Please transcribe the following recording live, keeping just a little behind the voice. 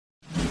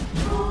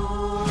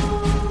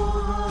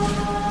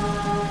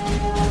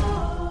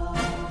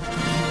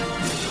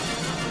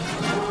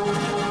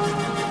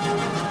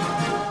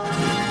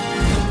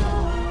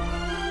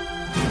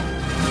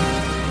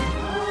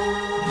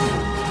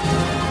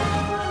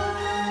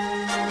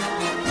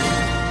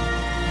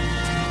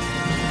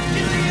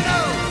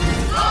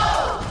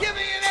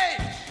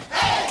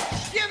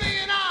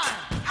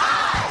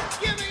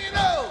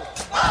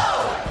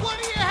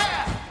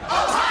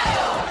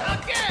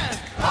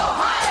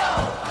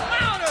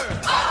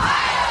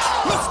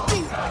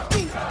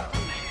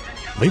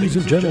Ladies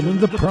and gentlemen,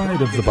 the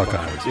pride of the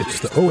Buckeyes.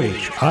 It's the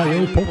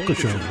OHIO Polka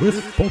Show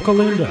with Polka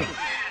Linda.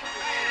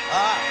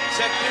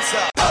 Check this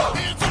out.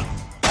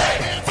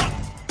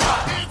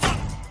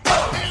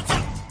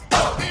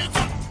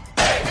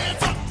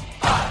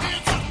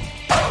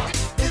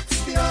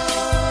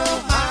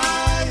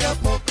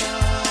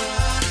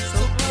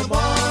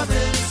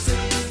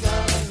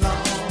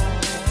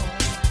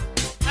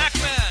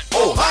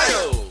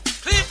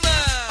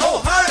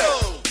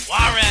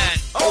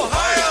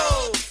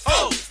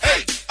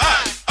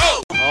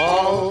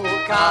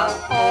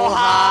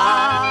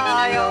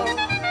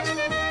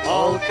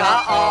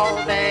 All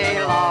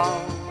day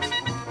long,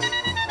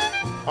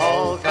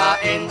 polka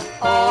in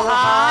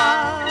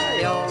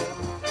Ohio,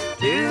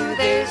 to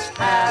this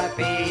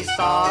happy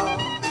song.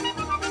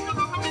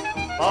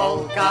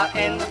 Polka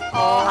in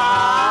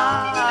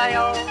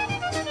Ohio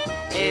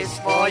is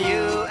for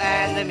you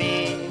and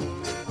me.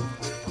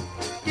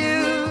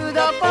 Do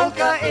the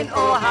polka in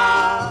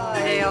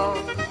Ohio,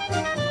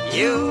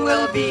 you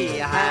will be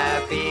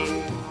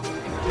happy.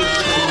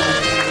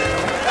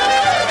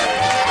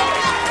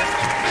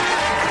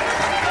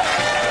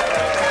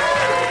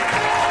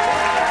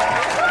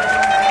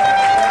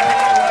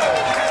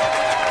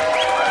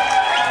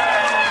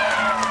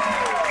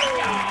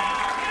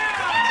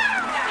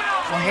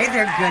 Hey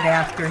there, good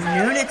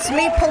afternoon. It's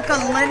me, Polka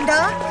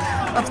Linda.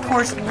 Of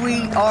course,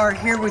 we are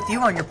here with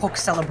you on your Polka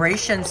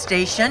Celebration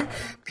station,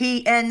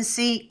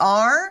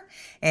 PNCR.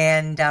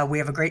 And we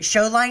have a great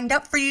show lined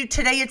up for you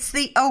today. It's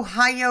the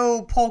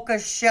Ohio Polka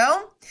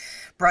Show,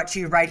 brought to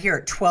you right here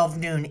at 12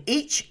 noon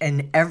each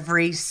and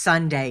every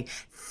Sunday.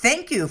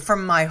 Thank you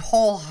from my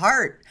whole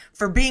heart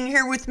for being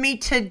here with me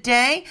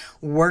today.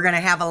 We're going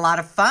to have a lot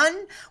of fun.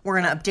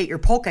 We're going to update your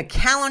polka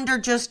calendar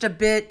just a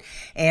bit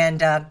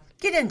and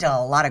get into a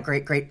lot of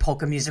great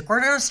polka music.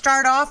 We're going to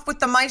start off with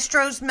the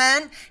Maestro's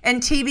Men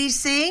and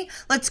TBC.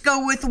 Let's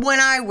go with When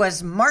I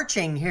Was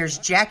Marching. Here's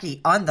Jackie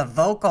on the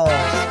vocals.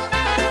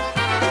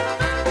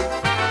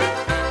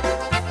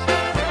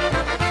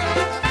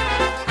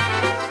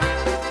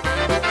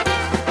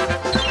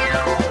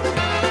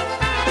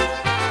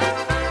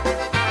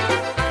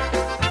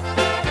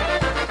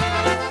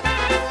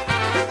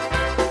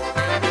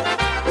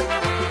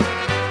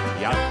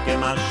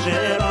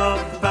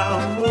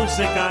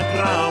 Muzyka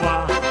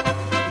grała,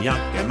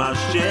 jakie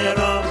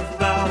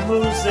maszerowa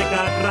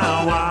muzyka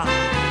grała,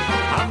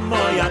 a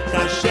moja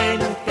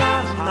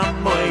Kasieńka,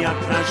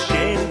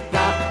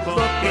 w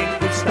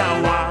okienku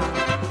stała,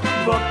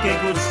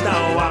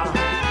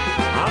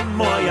 a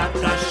moja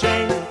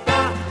Kasieńka,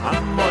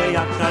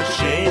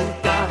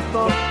 w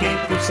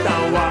okienku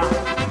stała,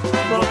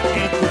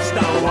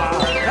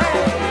 Hey!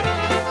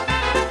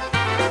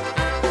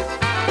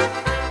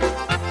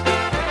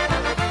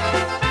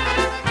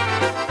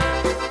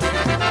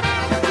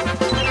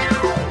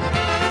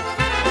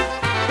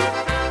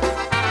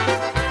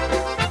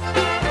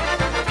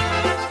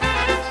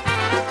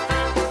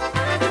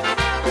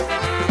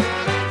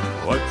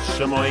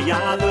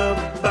 Moja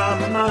luba,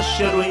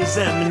 maszeruj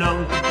ze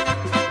mną.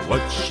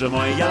 Łotrze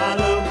moja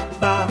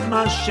luba,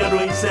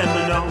 maszeruj ze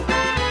mną.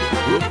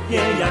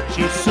 Kupię ja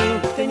ci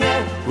suknię,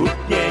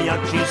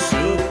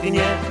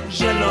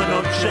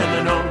 zielono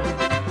drzemną.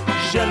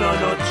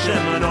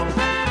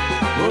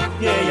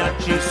 Kupię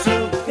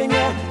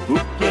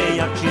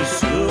ja ci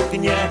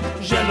suknię,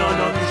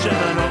 zielono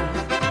drzemną.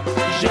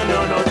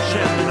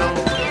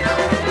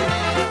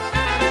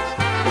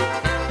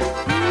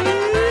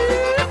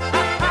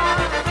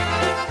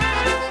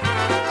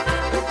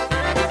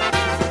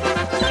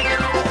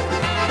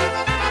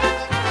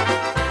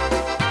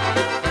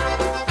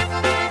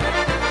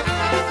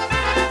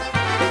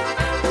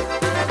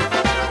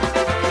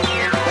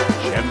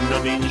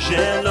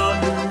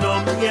 Zieloną,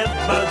 nie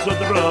bardzo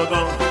drogą,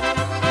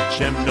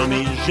 ciemną i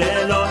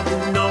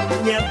zieloną,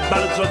 nie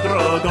bardzo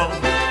drogą,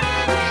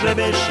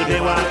 żebyś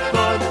była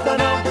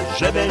godną,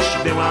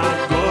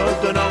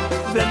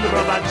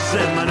 wędrować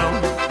ze mną,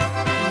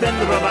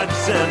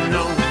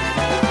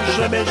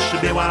 żebyś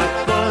była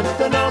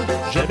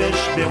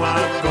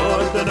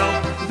godną,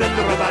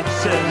 wędrować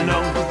ze mną.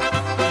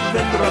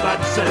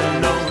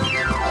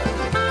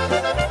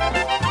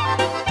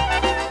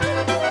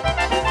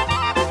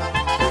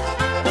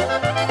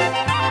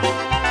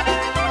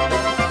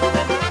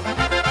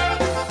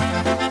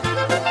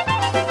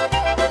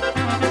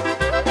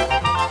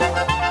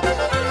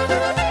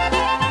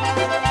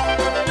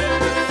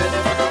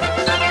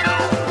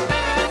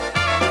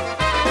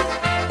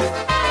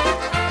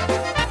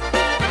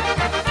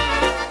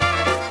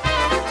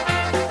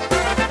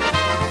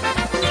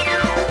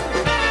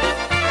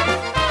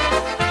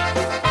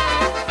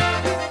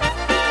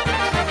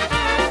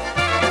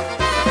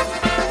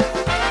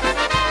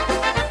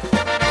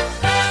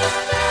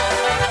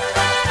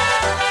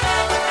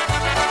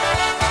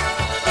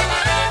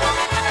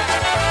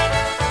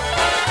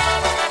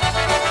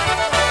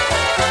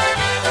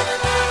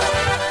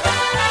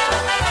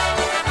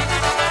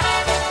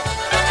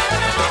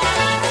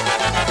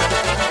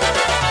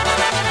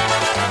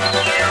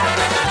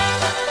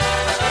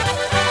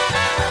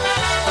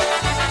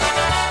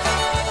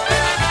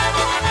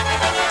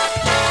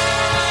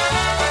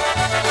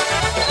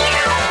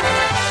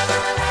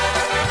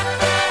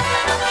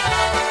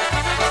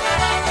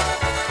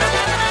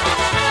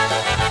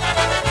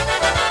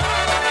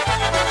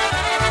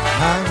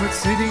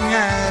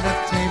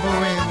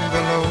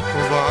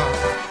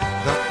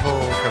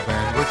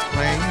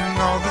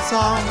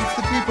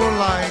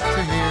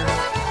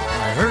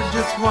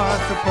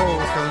 the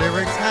polka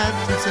lyrics had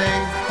to say.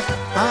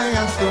 I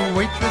asked the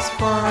waitress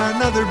for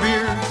another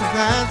beer to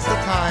pass the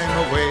time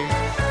away.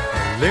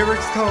 The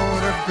lyrics told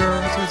of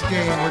girls whose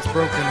game was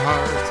broken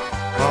hearts,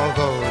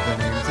 although the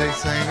names they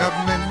sang of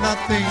meant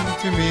nothing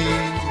to me.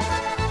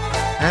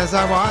 As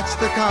I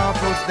watched the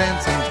couples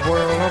dancing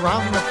twirl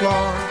around the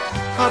floor,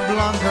 a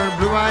blonde-haired,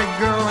 blue-eyed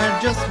girl had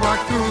just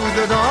walked through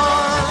the door.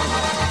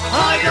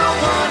 I don't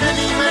want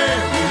any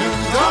Mary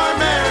Lou's or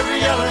Mary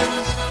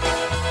Ellen's,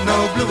 no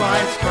blue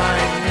eyes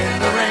crying in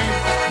the rain,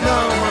 no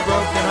more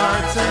broken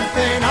hearts and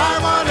pain. I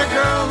want a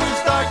girl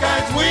whose dark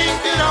eyes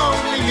winked at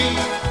only me,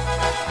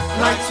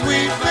 like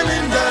sweet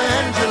Belinda,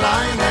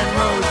 Angeline, and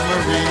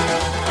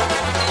Rosemary.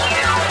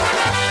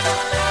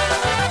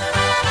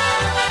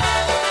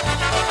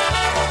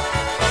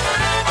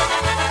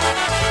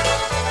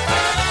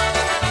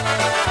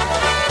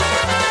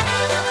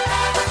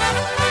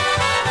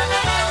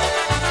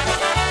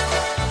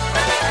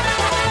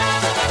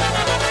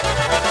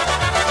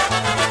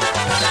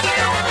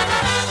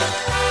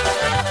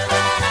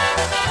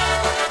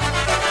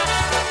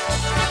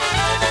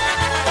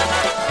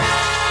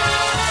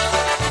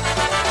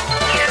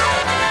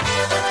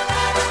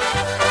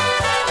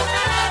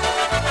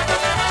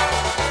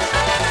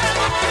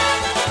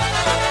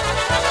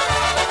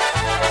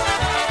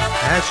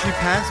 As she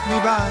passed me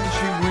by,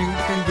 she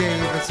winked and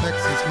gave a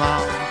sexy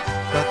smile.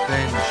 But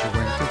then she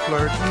went to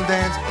flirt and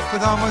dance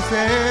with almost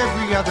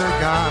every other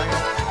guy.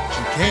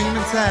 She came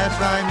and sat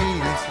by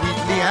me and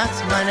sweetly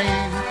asked my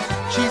name.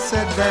 She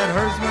said that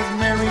hers was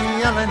Mary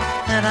Ellen,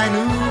 and I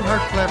knew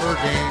her clever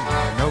game.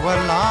 I know a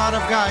lot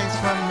of guys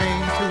from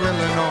Maine to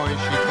Illinois,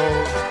 she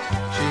told.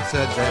 She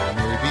said that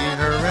maybe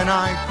her and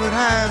I could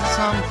have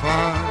some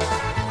fun.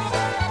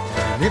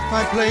 And if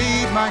I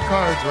played my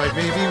cards right,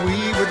 maybe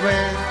we would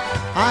wed.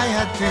 I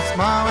had to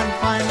smile and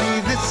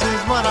finally this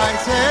is what I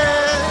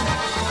said.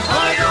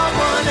 I don't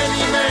want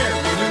any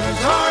Mary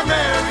Lou's or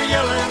Mary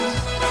Ellen's,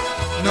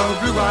 no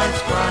blue eyes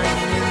crying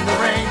in the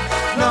rain,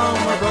 no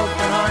more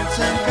broken hearts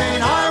and pain.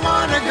 I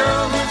want a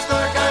girl whose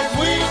dark eyes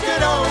wink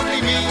at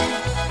only me,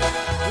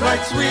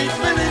 like sweet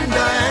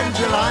Belinda,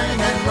 Angeline,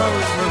 and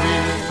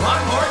Rosemary.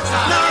 One more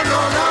time. No,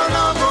 no, no,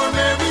 no more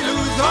Mary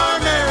Lou's or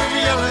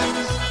Mary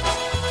Ellen's,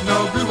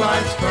 no blue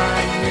eyes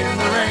crying in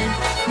the rain,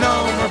 no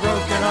more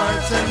broken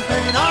hearts and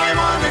pain. I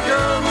want a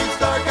girl whose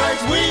dark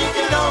eyes wink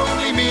at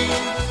only me,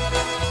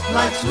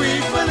 like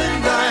sweet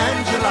Belinda,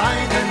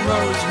 Angeline, and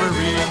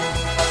Rosemary.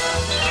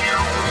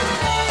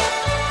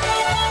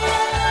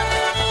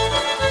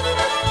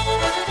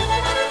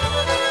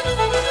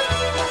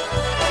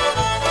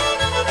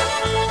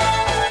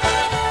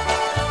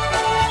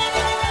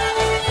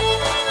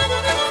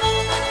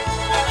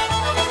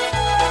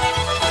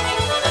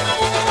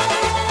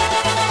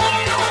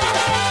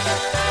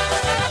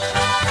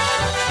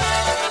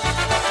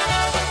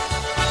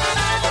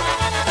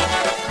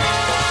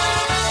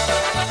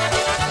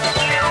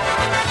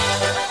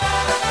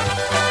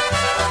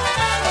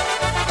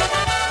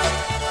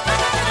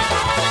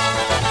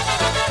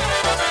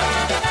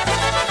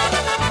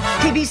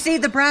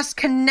 TBC, the Brass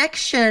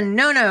Connection.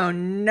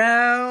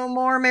 No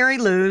more Mary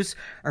Lou's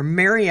or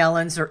Mary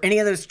Ellen's or any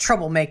of those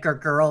troublemaker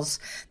girls.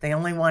 They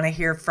only want to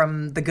hear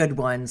from the good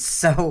ones.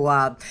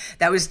 So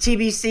that was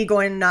TBC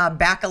going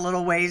back a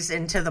little ways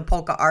into the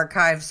polka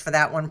archives for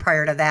that one.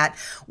 Prior to that,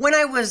 when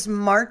I was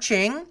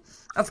marching,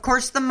 of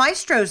course, the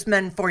Maestro's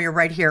Men for you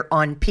right here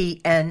on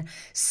PNCR.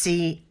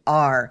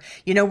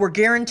 You know, we're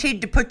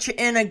guaranteed to put you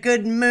in a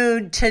good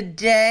mood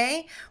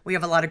today. We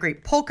have a lot of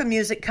great polka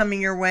music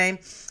coming your way.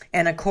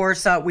 And of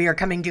course, we are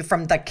coming to you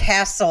from the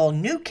Castle,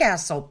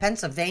 Newcastle,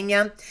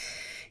 Pennsylvania,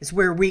 is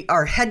where we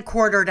are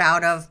headquartered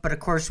out of. But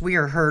of course, we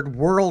are heard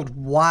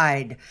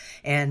worldwide.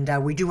 And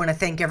we do want to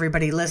thank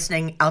everybody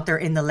listening out there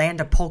in the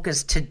land of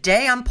polkas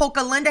today. I'm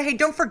Polka Linda. Hey,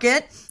 don't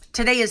forget,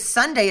 today is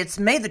Sunday. It's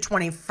May the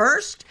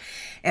 21st.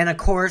 And of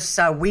course,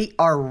 we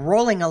are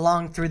rolling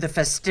along through the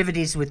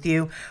festivities with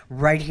you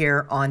right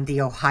here on the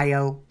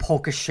Ohio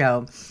Polka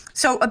Show.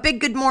 So a big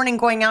good morning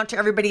going out to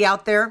everybody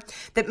out there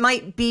that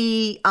might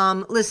be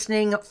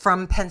listening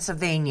from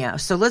Pennsylvania.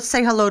 So let's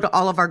say hello to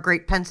all of our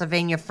great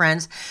Pennsylvania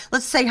friends.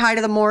 Let's say hi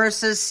to the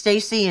Morrises,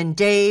 Stacy and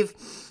Dave.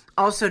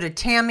 Also to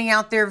Tammy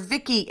out there,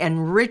 Vicky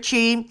and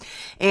Richie,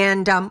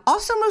 and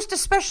also most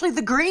especially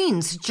the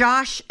Greens,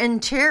 Josh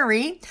and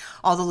Terry,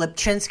 all the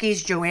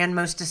Lipchinskys, Joanne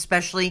most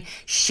especially,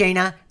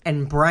 Shayna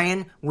and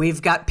Brian.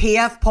 We've got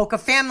PF Polka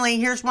Family.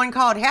 Here's one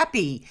called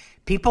Happy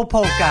People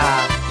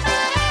Polka.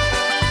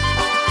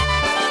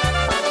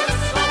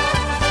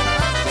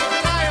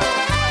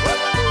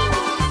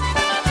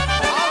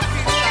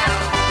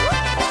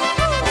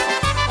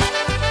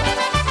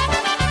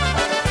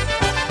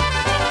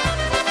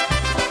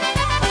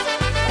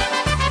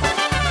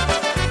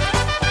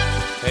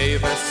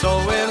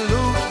 Wesołe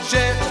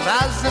ludzie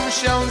razem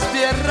się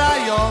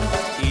zbierają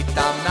i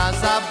tam na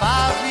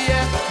zabawie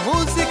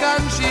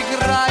muzykanci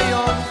grają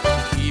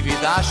i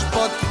widać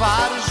po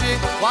twarzy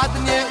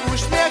ładnie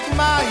uśmiech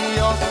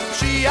mają,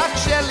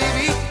 przyjacieli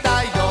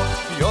witają,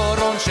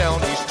 biorą się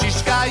i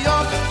ściskają,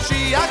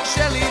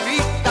 przyjacieli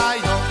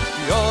witają,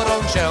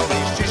 biorą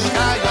nie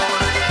ściskają.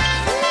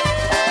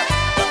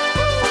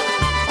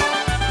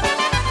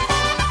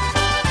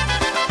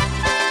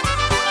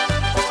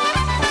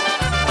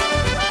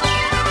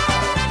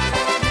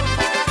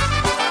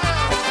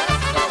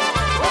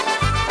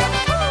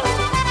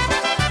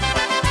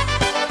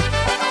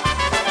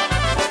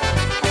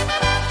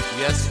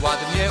 Jest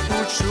ładnie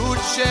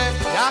uczucie,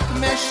 jak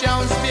my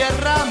się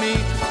zbieramy,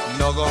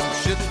 nogą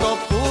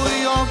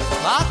przytopują,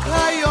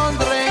 machają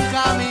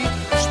rękami,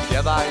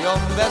 śpiewają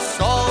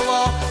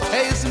wesoło,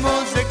 hej z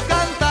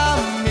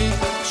muzykantami.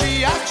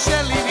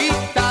 Przyjacieli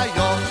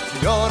witają,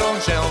 biorą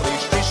się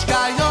i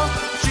ściskają,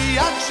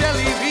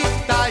 przyjacieli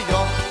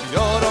witają,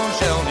 biorą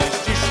się i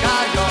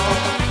ściskają.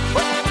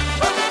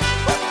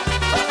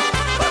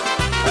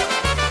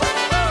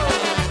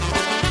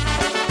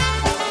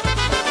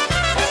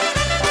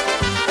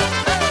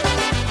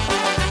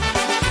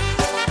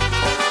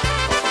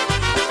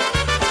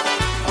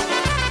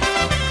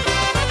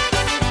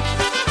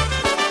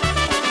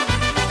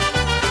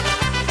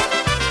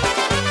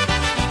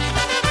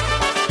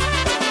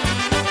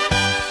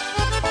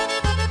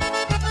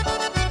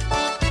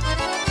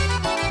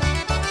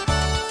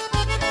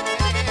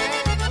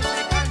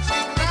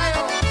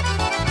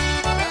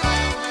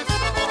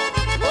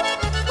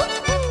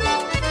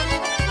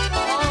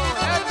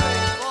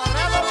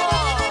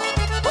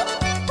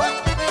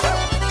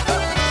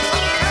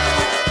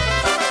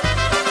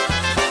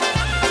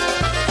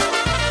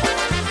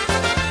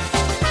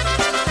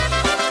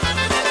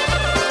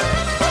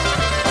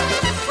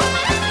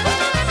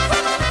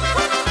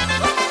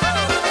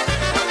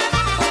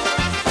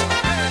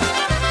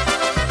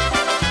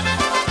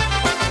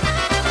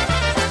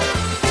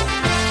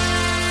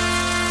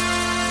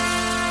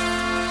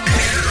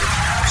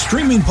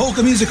 Streaming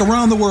polka music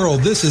around the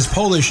world, this is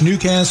Polish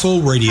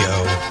Newcastle Radio.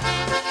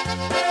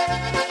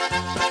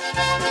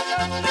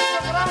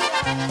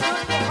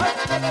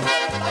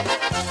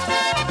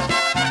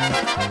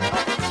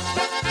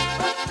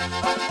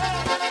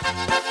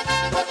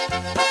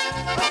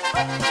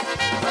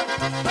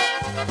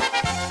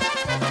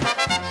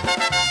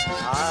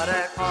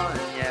 Kare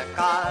konie,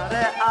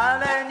 kare,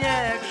 ale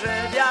nie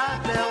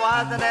grzybiate,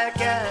 ładne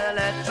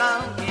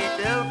kieleczanki,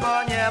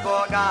 tylko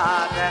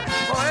niebogate.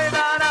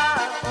 Ojdana,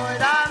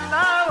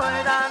 ojdana,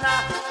 ojdana,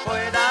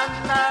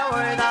 ojdana,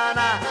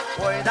 ojdana,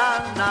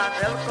 ojdana,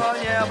 tylko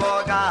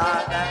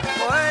niebogate.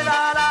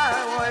 Ojdana,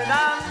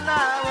 ojdana,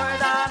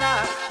 ojdana,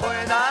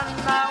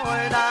 ojdana,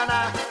 ojdana,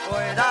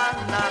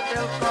 ojdana,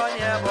 tylko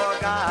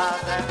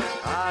niebogate.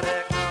 Kare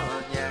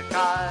konie,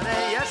 kare,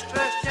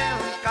 jeszcze się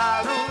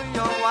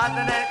kalują,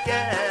 ładne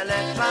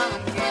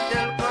kieleczanki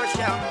tylko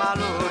się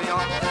malują.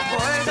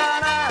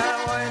 Ojdana,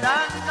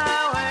 ojdana,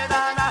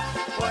 ojdana,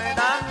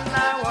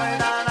 ojdana,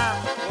 ojdana,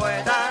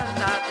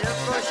 ojdana,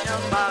 tylko się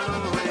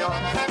malują.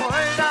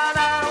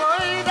 Ojdana,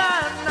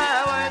 ojdana,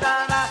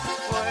 ojdana,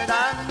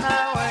 ojdana,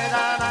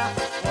 ojdana,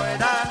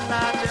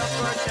 ojdana,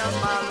 tylko się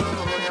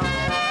malują.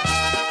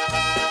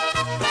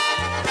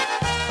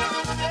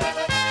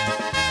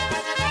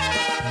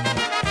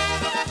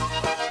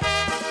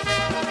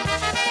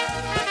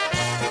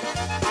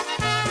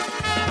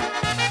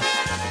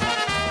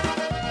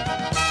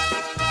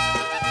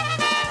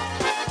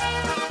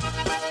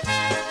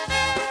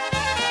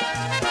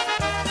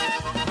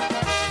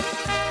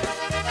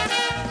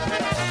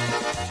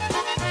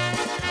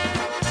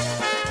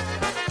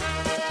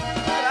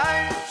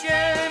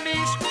 Grajcie mi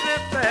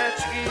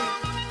skrzypeczki,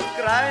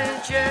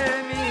 grajcie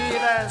mi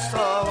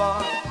wesoło,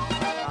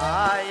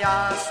 a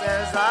ja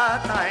se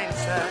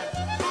zatańczę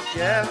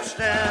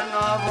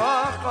dziewczyno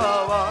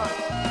wokoło.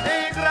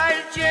 I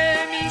grajcie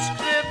mi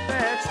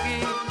skrzypeczki,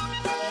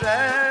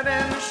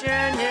 żebym się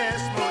nie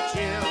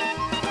smucił,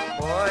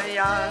 bo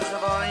ja z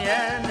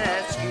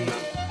wojeneczki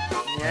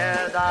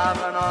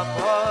niedawno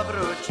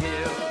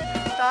powrócił.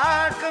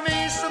 Tak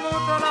mi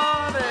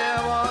smutno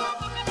było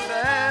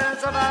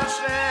bez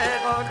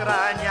waszego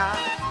grania,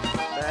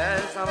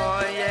 bez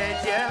mojej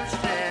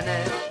dziewczyny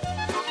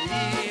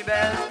i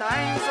bez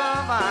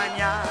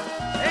tańcowania.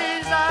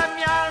 I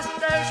zamiast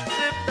te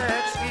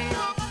skrzypeczki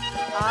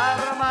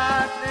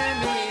armaty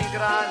mi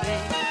grali,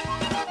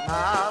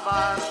 na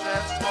wasze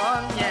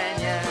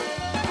wspomnienie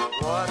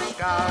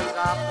łożka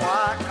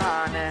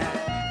zapłakane.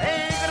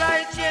 I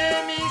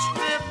grajcie mi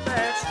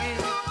skrzypeczki,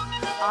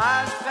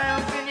 aż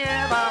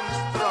pęknie wam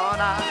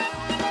strona,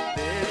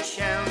 by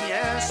się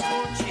nie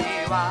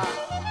smuciła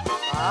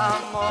ta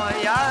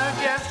moja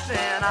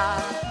dziewczyna,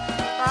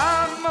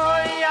 ta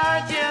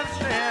moja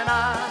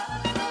dziewczyna,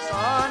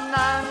 co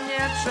na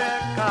mnie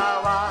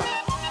czekała,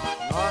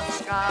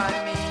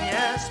 nocami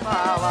nie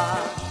spała,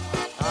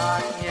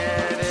 tak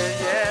nie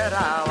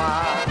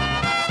wyzierała.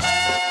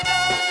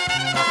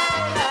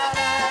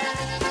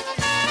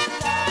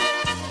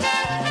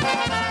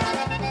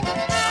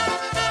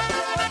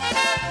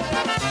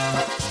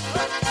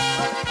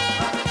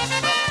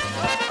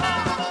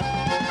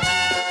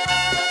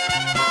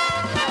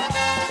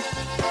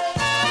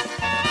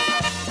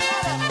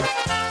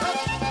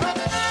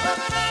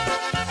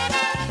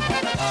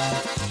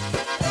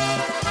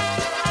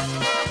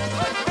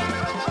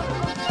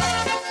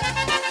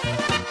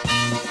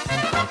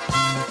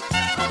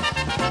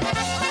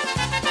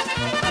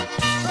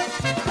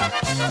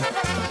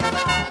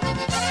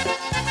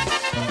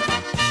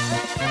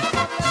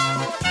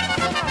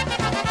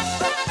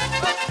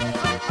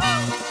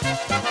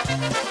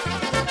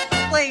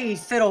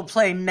 Fiddle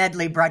Play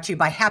medley brought to you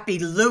by Happy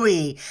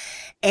Louie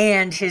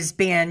and his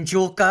band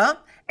Julka.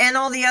 And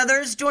all the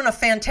others doing a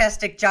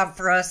fantastic job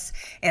for us.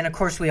 And of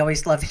course, we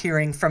always love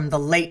hearing from the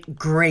late,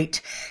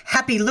 great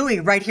Happy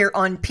Louie right here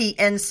on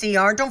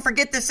PNCR. Don't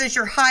forget, this is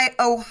your High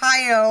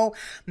Ohio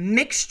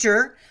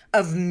mixture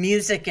of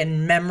music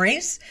and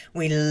memories.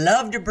 We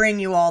love to bring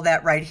you all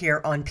that right here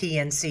on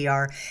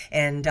PNCR.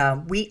 And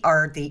we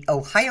are the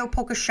Ohio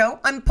Polka Show.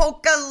 I'm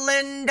Polka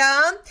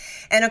Linda.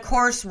 And of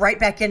course, right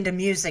back into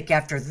music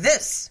after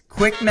this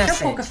quick message.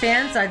 Hey, Polka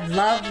fans, I'd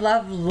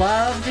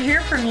love to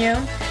hear from you.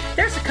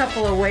 There's a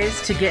couple of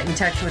ways to get in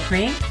touch with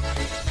me.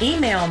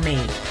 Email me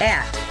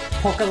at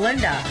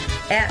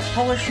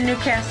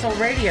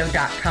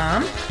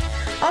polkalinda@PolishNewcastleRadio.com.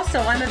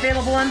 Also, I'm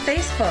available on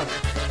Facebook.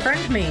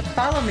 Friend me,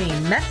 follow me,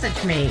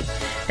 message me.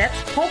 That's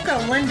Polka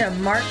Linda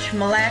March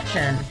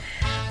Malachin.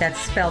 That's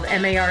spelled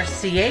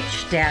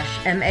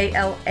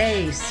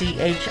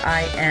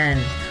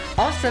MARCH-MALACHIN.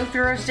 Also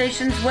through our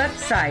station's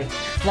website.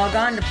 Log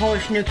on to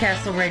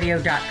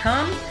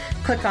PolishNewcastleRadio.com,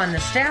 click on the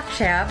staff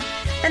tab,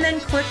 and then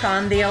click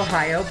on the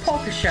Ohio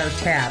Polka Show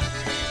tab.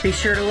 Be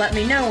sure to let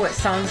me know what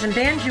songs and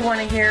bands you want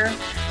to hear.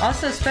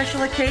 Also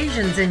special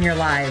occasions in your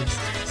lives.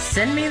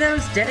 Send me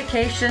those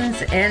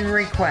dedications and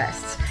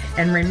requests.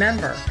 And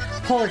remember,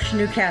 Polish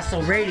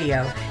Newcastle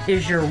Radio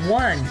is your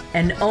one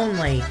and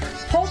only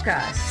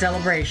polka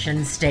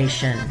celebration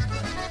station.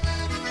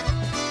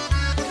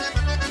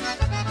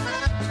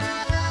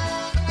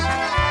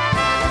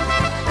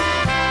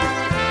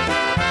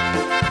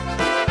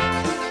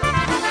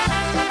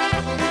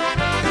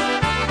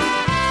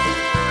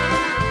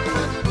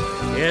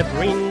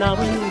 Every now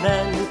and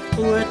then,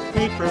 with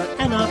paper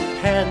and a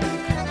pen,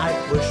 I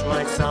push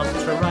myself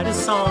to write a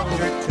song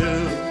or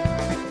two.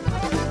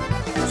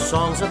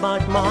 Songs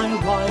about my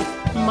wife,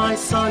 my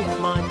son,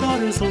 my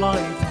daughter's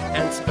life,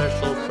 and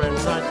special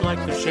friends I'd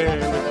like to share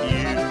with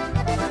you.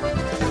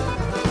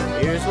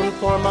 Here's one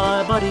for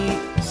my buddy,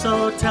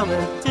 so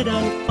talented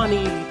and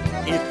funny.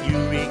 If you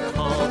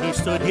recall, he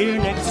stood here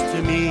next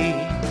to me.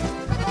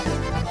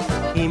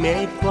 He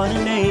made quite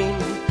a name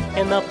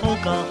in the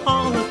Polka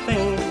Hall of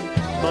Fame,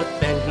 but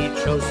then he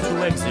chose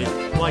to exit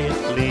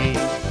quietly.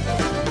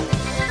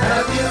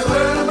 Have you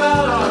heard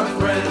about our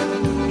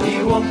friend? He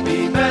won't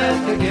be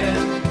back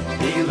again.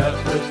 He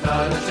left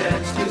without a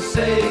chance to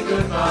say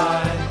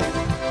goodbye.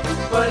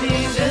 But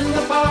he's in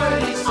the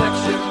party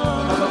section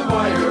of a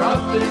choir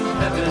up in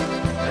heaven,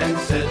 and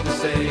said to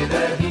say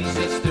that he's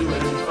just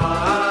doing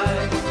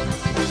fine.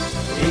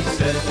 He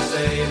said to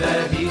say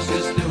that he's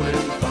just doing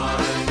fine.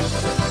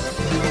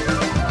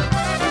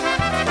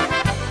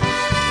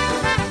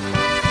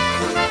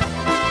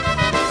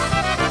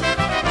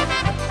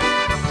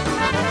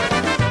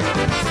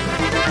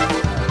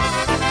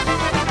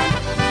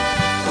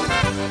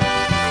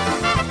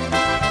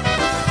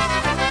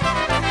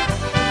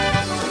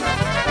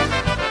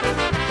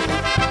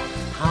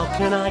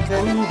 And I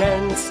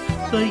condense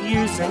the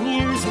years and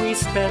years we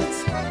spent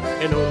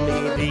in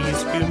only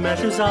these few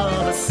measures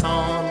of a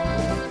song.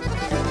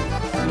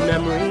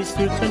 Memories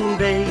to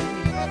convey,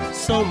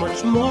 so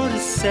much more to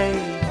say,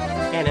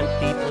 an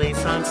empty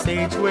place on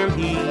stage where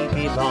he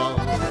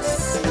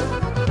belongs.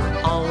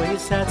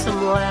 Always had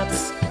some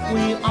laughs,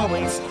 we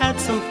always had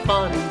some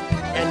fun,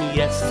 and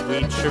yes,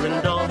 we'd sure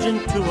indulge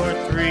in 2 or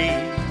 3.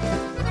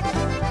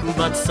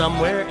 But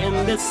somewhere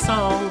in this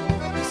song,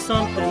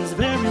 something's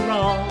very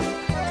wrong,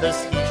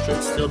 'cause he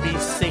should still be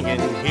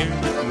singing here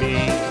with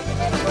me.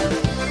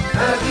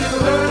 Have you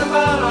heard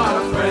about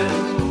our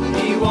friend?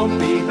 He won't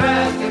be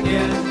back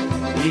again.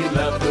 He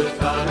left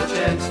without a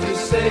chance to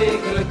say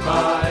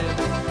goodbye.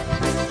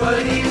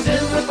 But he's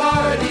in the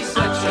party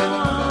section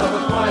of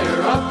a choir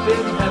up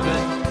in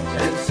heaven,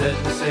 and said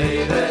to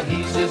say that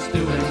he's just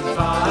doing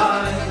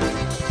fine.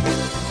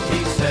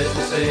 He said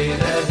to say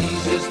that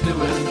he's just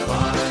doing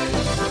fine.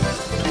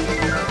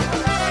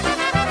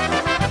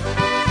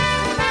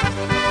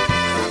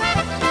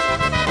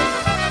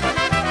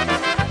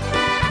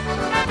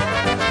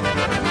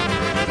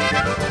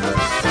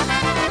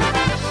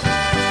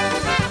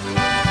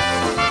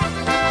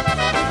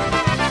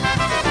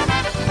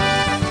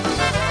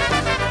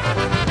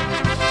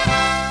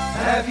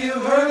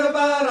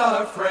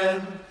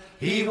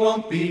 He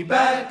won't be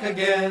back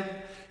again.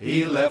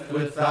 He left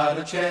without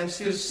a chance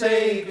to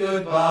say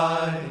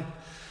goodbye.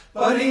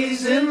 But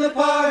he's in the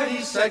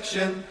party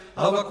section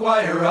of a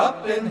choir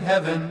up in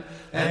heaven,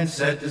 and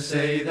said to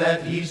say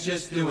that he's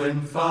just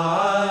doing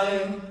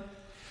fine.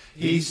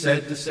 He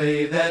said to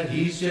say that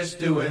he's just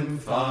doing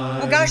fine.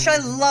 Well, gosh, I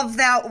love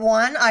that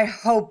one. I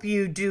hope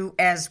you do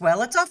as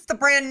well. It's off the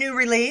brand new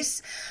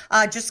release.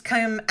 Just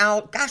came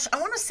out, gosh, I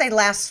want to say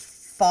last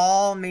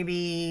fall,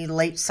 maybe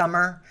late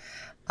summer.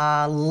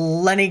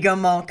 Lenny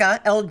Gomulka,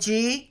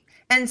 LG,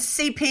 and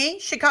CP,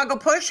 Chicago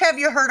Push. Have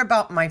you heard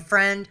about my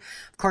friend?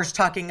 Of course,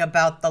 talking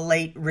about the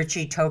late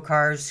Richie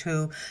Tokars,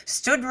 who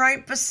stood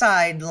right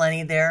beside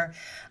Lenny there,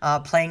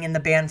 playing in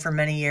the band for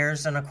many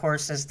years. And of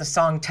course, as the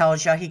song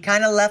tells you, he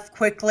kind of left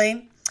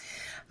quickly.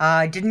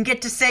 Didn't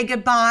get to say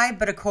goodbye,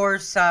 but of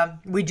course,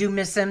 we do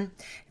miss him.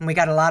 And we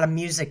got a lot of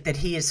music that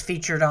he is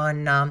featured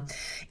on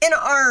in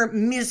our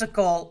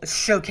musical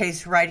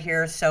showcase right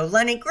here. So,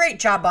 Lenny, great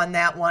job on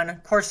that one.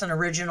 Of course, an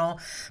original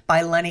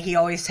by Lenny. He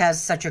always has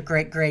such a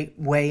great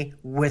way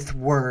with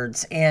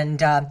words.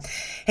 And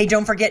hey,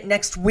 don't forget,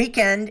 next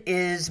weekend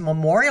is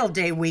Memorial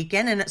Day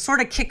weekend, and it sort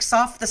of kicks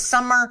off the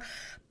summer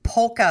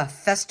polka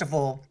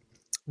festival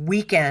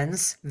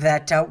weekends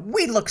that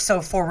we look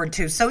so forward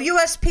to. So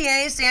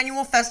USPA's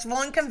annual festival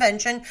and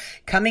convention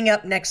coming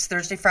up next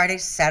Thursday, Friday,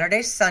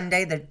 Saturday,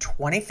 Sunday, the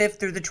 25th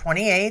through the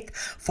 28th.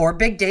 4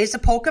 big days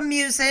of polka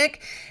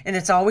music, and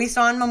it's always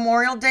on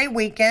Memorial Day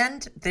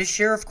weekend. This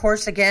year, of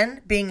course,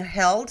 again, being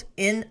held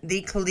in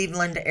the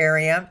Cleveland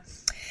area.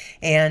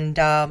 And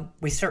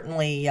we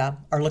certainly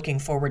are looking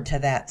forward to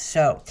that.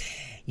 So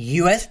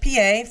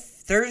USPA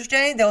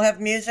Thursday, they'll have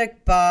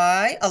music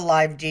by a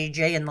live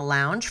DJ in the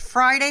lounge.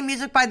 Friday,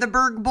 music by the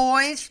Berg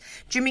Boys,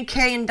 Jimmy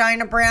K and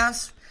Dinah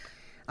Brass.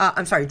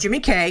 Jimmy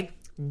K,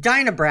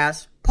 Dinah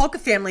Brass, Polka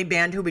Family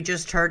Band, who we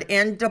just heard,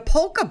 and the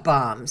Polka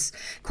Bombs.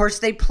 Of course,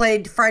 they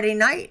played Friday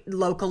night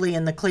locally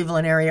in the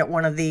Cleveland area at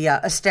one of the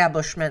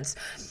establishments.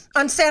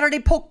 On Saturday,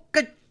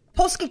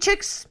 Polski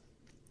Chicks,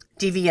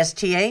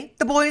 DVSTA,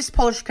 The Boys,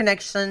 Polish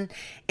Connection,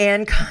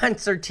 and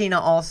Concertina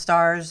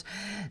All-Stars.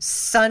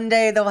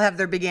 Sunday, they'll have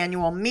their big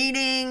annual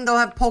meeting. They'll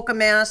have Polka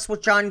Mass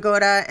with John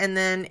Goda, and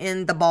then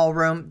in the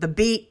ballroom, The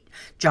Beat,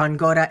 John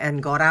Goda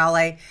and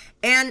Gorale,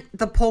 and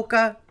the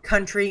Polka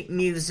Country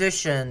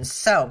Musicians.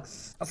 So,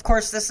 of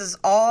course, this is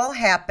all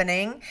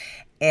happening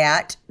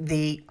at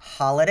the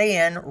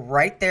Holiday Inn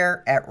right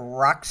there at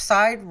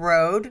Rockside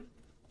Road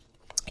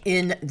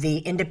in the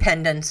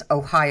Independence,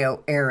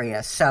 Ohio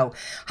area. So,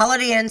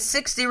 Holiday Inn,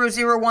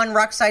 6001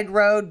 Rockside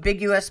Road,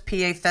 Big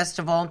USPA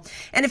Festival.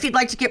 And if you'd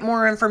like to get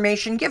more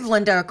information, give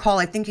Linda a call.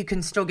 I think you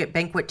can still get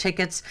banquet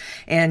tickets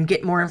and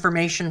get more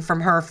information from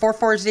her.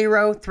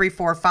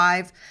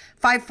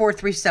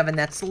 440-345-5437.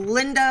 That's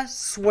Linda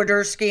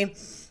Swiderski,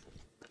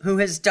 who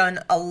has done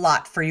a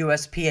lot for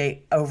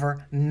USPA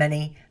over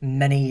many,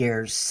 many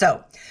years.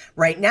 So,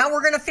 right now we're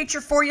going to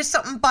feature for you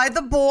something by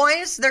the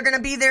Boys. They're going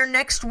to be there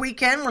next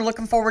weekend. We're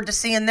looking forward to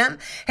seeing them.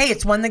 Hey,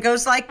 it's one that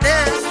goes like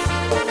this.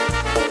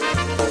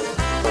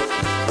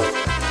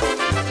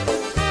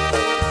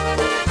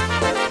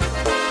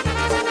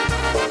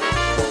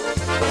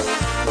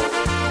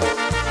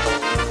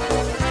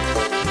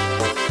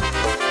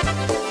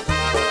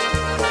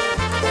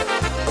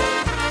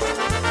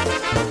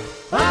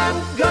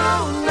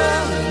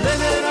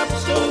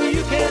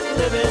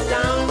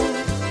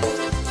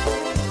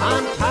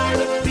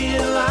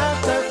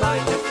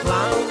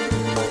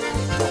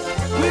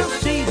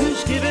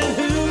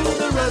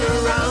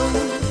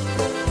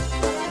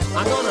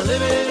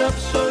 Live it up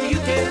so you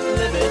can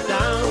live it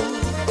down.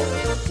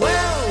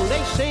 Well,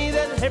 they say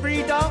that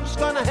every dog's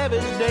gonna have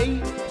his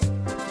day.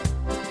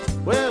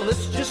 Well,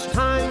 it's just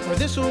time for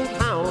this old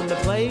hound to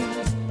play.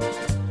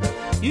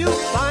 You'll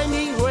find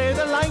me where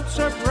the lights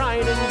are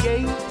bright and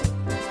gay.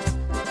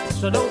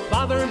 So don't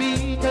bother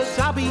me, 'cause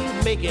I'll be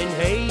making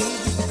hay.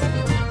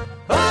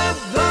 I'm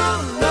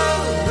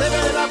gonna live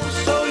it up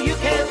so you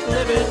can't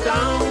live it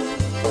down.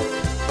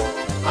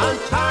 I'm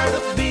tired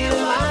of being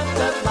laughed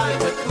at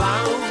like a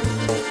clown.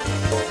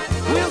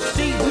 We'll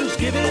see who's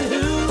giving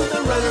who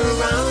the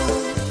runaround.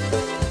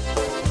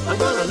 I'm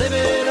gonna live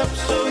it up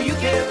so you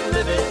can't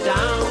live it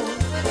down.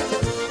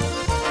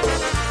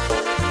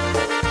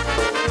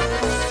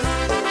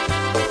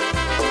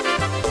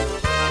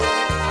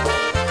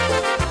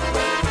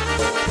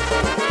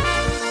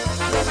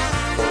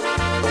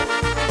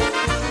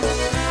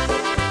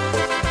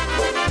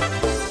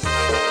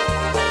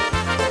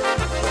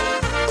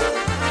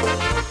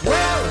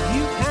 Well,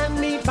 you've had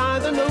me by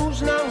the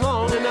nose now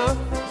long enough.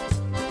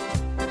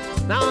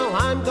 Now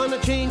I'm gonna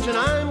change and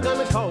I'm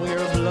gonna call your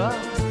bluff.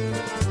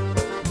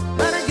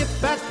 Better get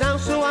back down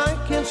so I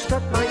can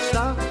strut my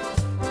stuff.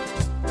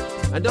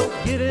 And don't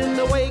get in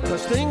the way,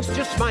 'cause things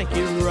just might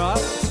get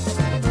rough.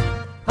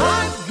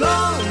 I'm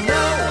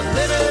gonna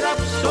live it up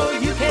so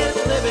you can't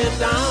live it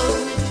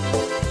down.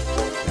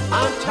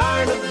 I'm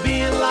tired of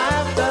being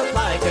laughed at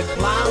like a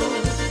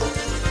clown.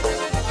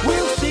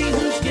 We'll see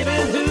who's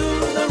giving who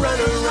the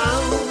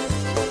runaround.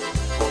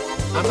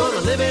 I'm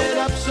gonna live it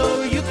up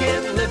so you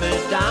can't live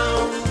it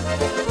down.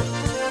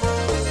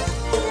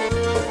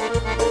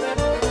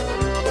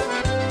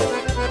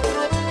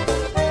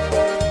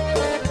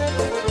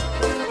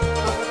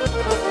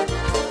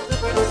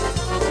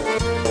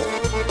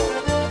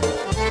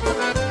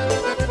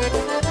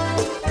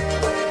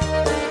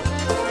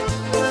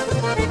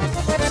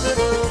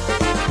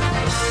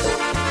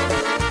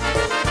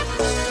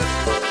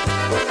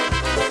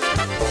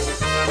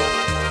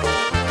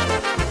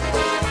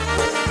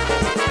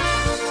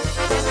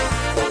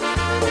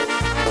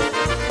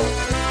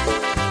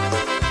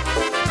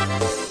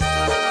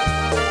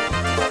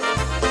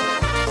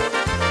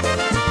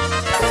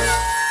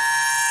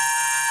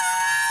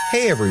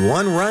 Hey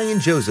everyone,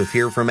 Ryan Joseph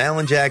here from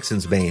Alan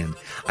Jackson's band.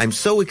 I'm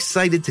so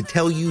excited to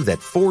tell you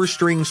that Four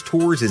Strings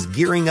Tours is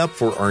gearing up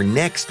for our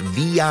next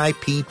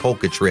VIP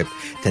polka trip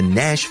to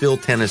Nashville,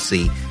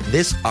 Tennessee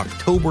this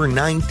October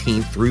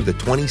 19th through the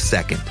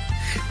 22nd.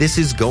 This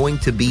is going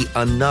to be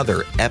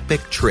another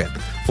epic trip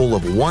full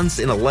of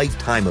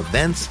once-in-a-lifetime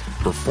events,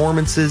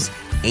 performances,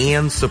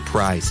 and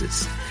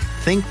surprises.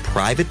 Think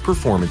private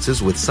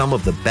performances with some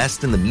of the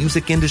best in the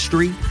music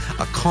industry,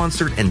 a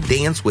concert and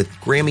dance with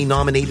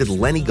Grammy-nominated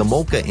Lenny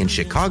Gomulka and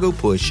Chicago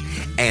Push,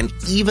 and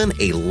even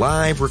a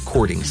live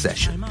recording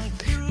session.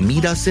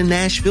 Meet us in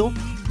Nashville,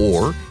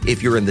 or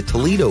if you're in the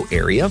Toledo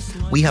area,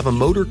 we have a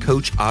motor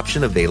coach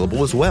option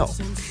available as well.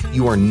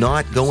 You are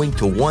not going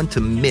to want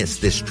to miss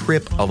this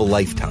trip of a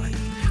lifetime.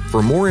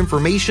 For more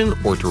information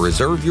or to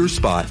reserve your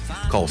spot,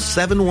 call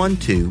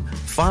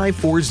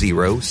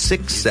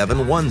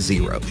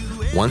 712-540-6710.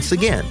 Once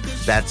again,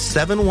 that's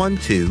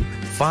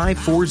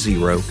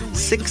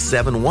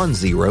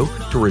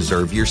 712-540-6710 to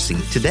reserve your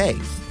seat today.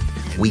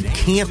 We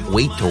can't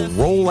wait to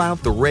roll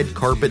out the red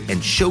carpet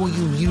and show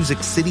you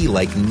Music City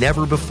like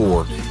never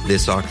before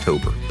this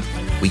October.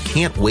 We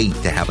can't wait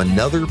to have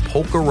another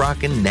polka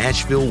rockin'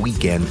 Nashville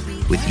weekend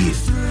with you.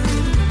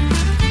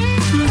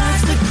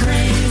 That's the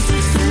craze,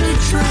 it's the new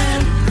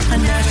trend. A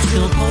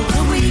Nashville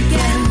polka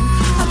weekend.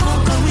 A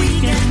polka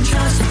weekend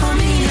just for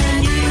me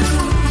and you.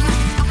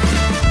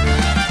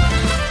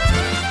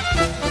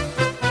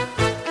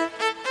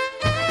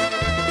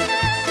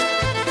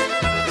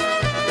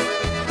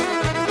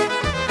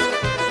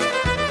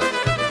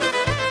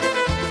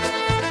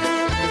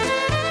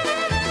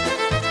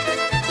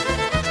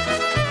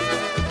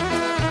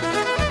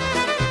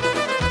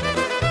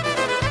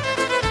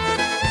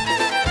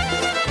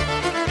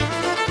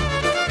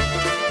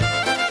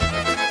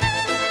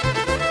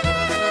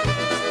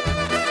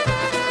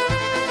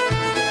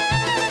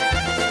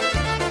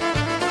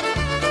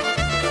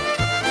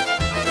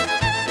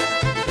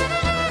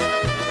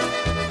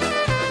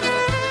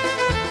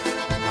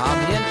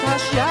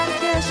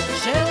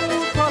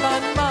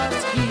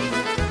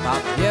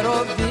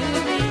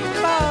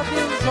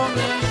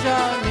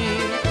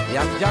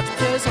 Dziad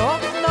przez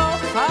okno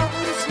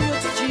patrzył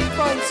śniód ci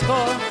wojsko,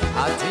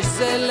 a tyś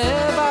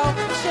zelewał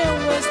się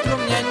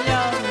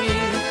strumieniami.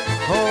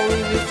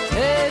 Kołyły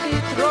wtedy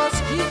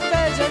troski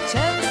będzie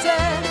cięce,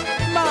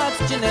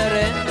 matczyne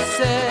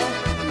ręce.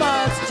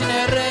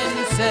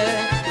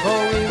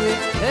 Kołyły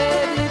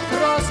wtedy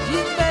troski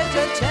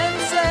będzie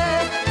cięce,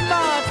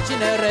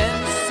 matczyne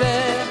ręce.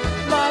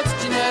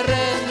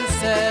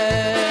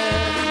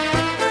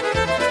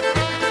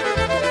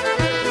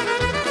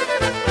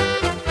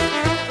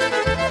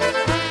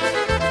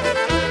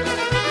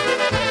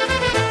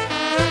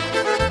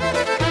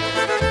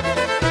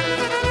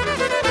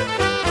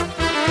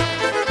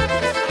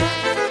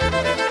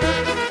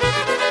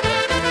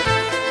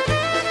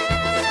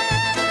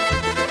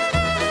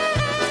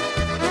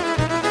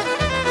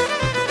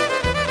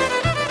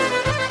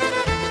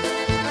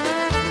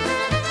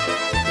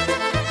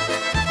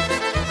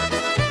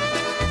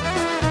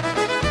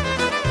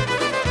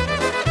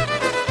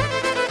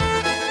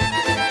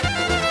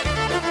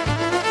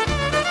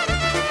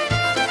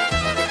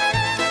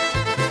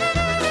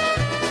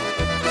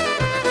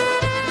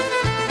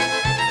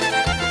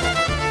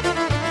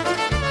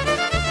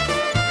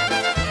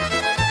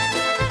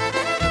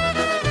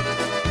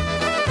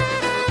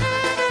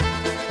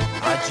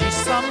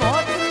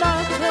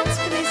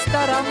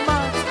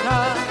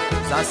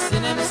 Za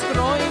synem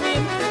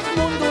strojnym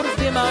mundur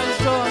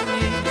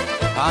wymarzony.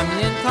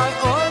 Pamiętaj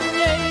o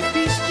niej,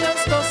 pisz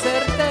często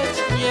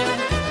serdecznie,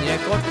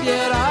 niech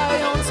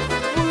odbierając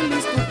twój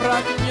list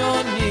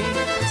upragniony,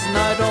 z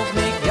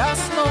narodnych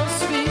jasno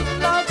swych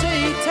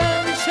nadziei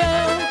tęczę.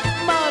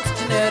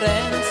 Matczyne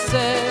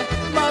ręce,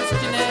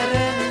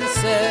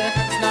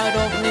 z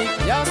narodnych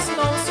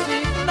jasno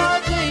swych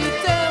nadziei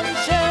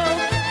tęczę.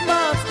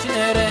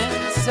 Matczyne ręce.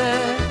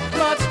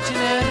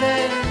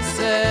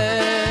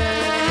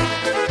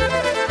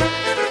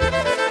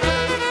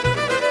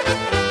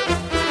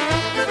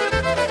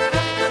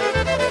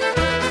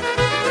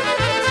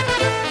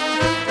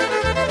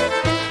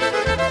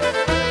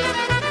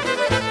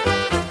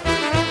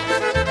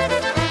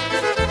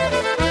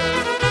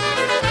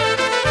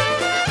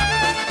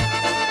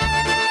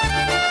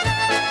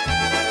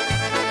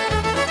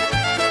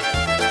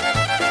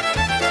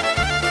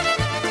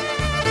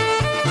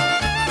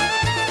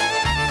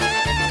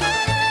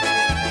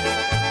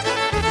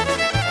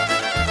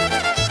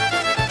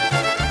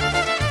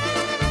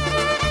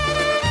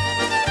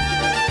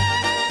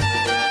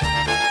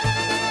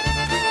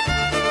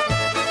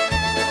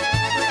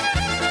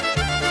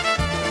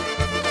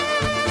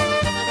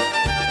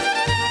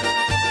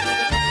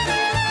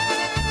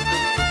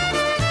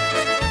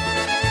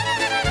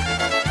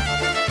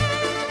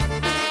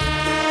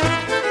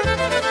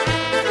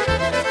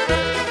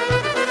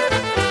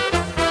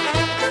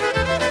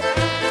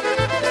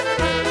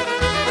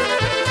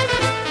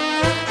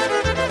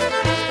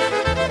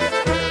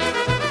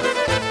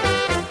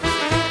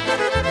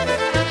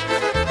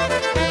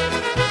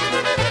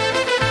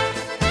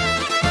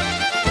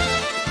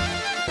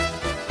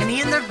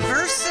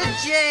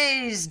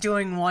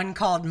 doing one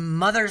called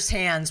Mother's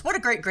Hands. What a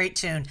great, great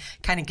tune.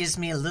 Kind of gives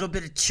me a little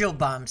bit of chill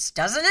bumps,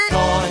 doesn't it?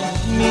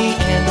 Join me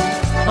in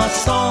a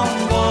song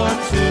or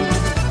two.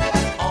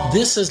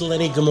 This is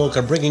Lenny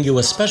Gomulka bringing you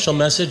a special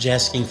message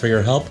asking for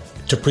your help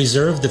to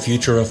preserve the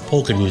future of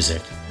polka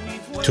music.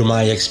 Through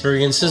my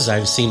experiences,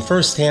 I've seen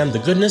firsthand the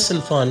goodness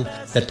and fun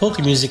that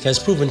polka music has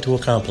proven to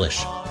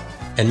accomplish.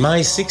 In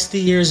my 60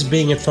 years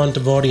being in front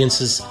of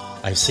audiences,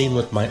 I've seen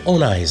with my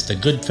own eyes the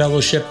good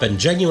fellowship and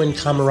genuine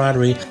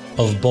camaraderie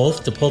of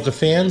both the polka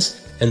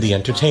fans and the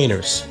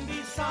entertainers.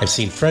 I've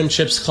seen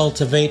friendships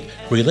cultivate,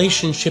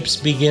 relationships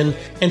begin,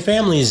 and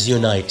families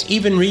unite,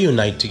 even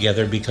reunite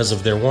together because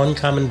of their one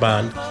common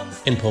bond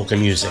in polka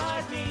music.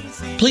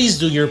 Please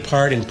do your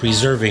part in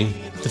preserving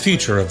the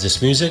future of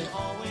this music.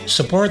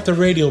 Support the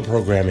radio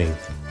programming,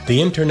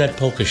 the internet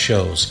polka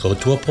shows, go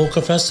to a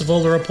polka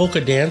festival or a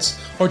polka dance,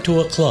 or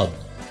to a club.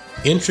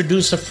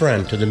 Introduce a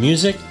friend to the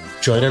music.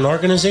 Join an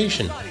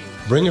organization.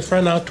 Bring a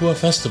friend out to a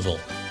festival.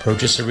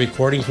 Purchase a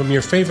recording from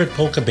your favorite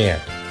polka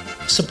band.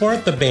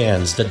 Support the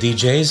bands, the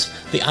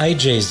DJs, the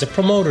IJs, the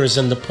promoters,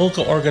 and the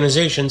polka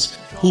organizations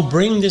who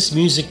bring this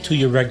music to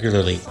you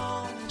regularly.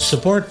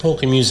 Support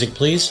polka music,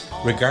 please,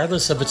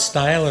 regardless of its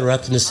style or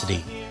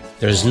ethnicity.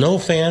 There's no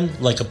fan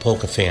like a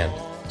polka fan,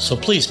 so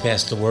please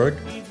pass the word.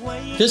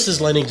 This is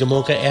Lenny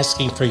Gomulka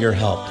asking for your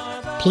help.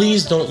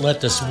 Please don't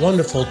let this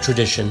wonderful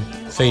tradition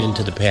fade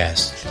into the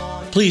past.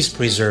 Please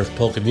preserve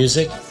polka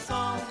music,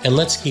 and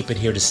let's keep it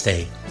here to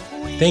stay.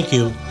 Thank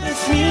you.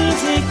 This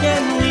music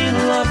and we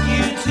love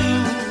you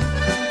too.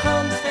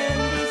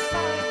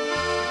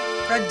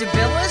 Fred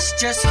DeVillis,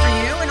 just for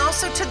you, and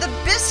also to the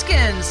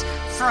Biskins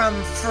from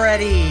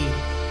Freddie.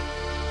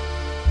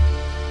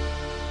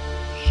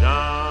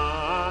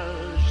 Żal,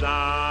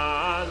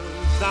 żal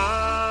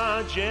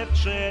za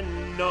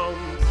dziewczyną,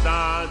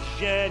 za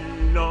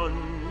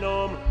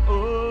zieloną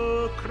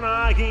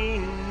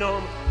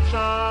Ukrainą.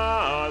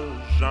 Żal,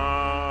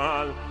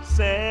 żal,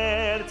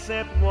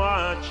 serce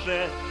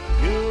płacze,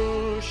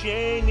 już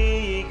jej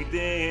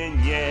nigdy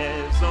nie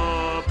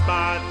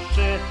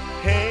zobaczy.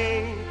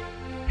 Hej,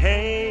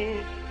 hej,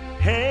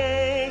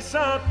 hej,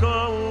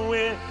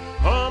 sokoły,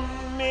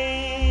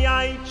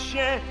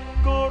 omijajcie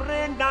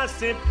góry,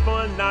 nasyp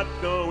ponad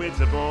doły.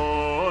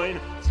 Dzwoń,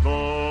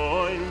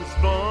 dzwoń,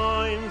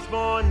 dzwoń,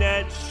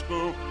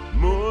 dzwoneczku,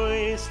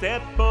 mój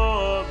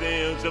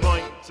stepowy.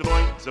 Dzwoń,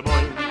 dzwoń,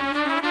 dzwoń.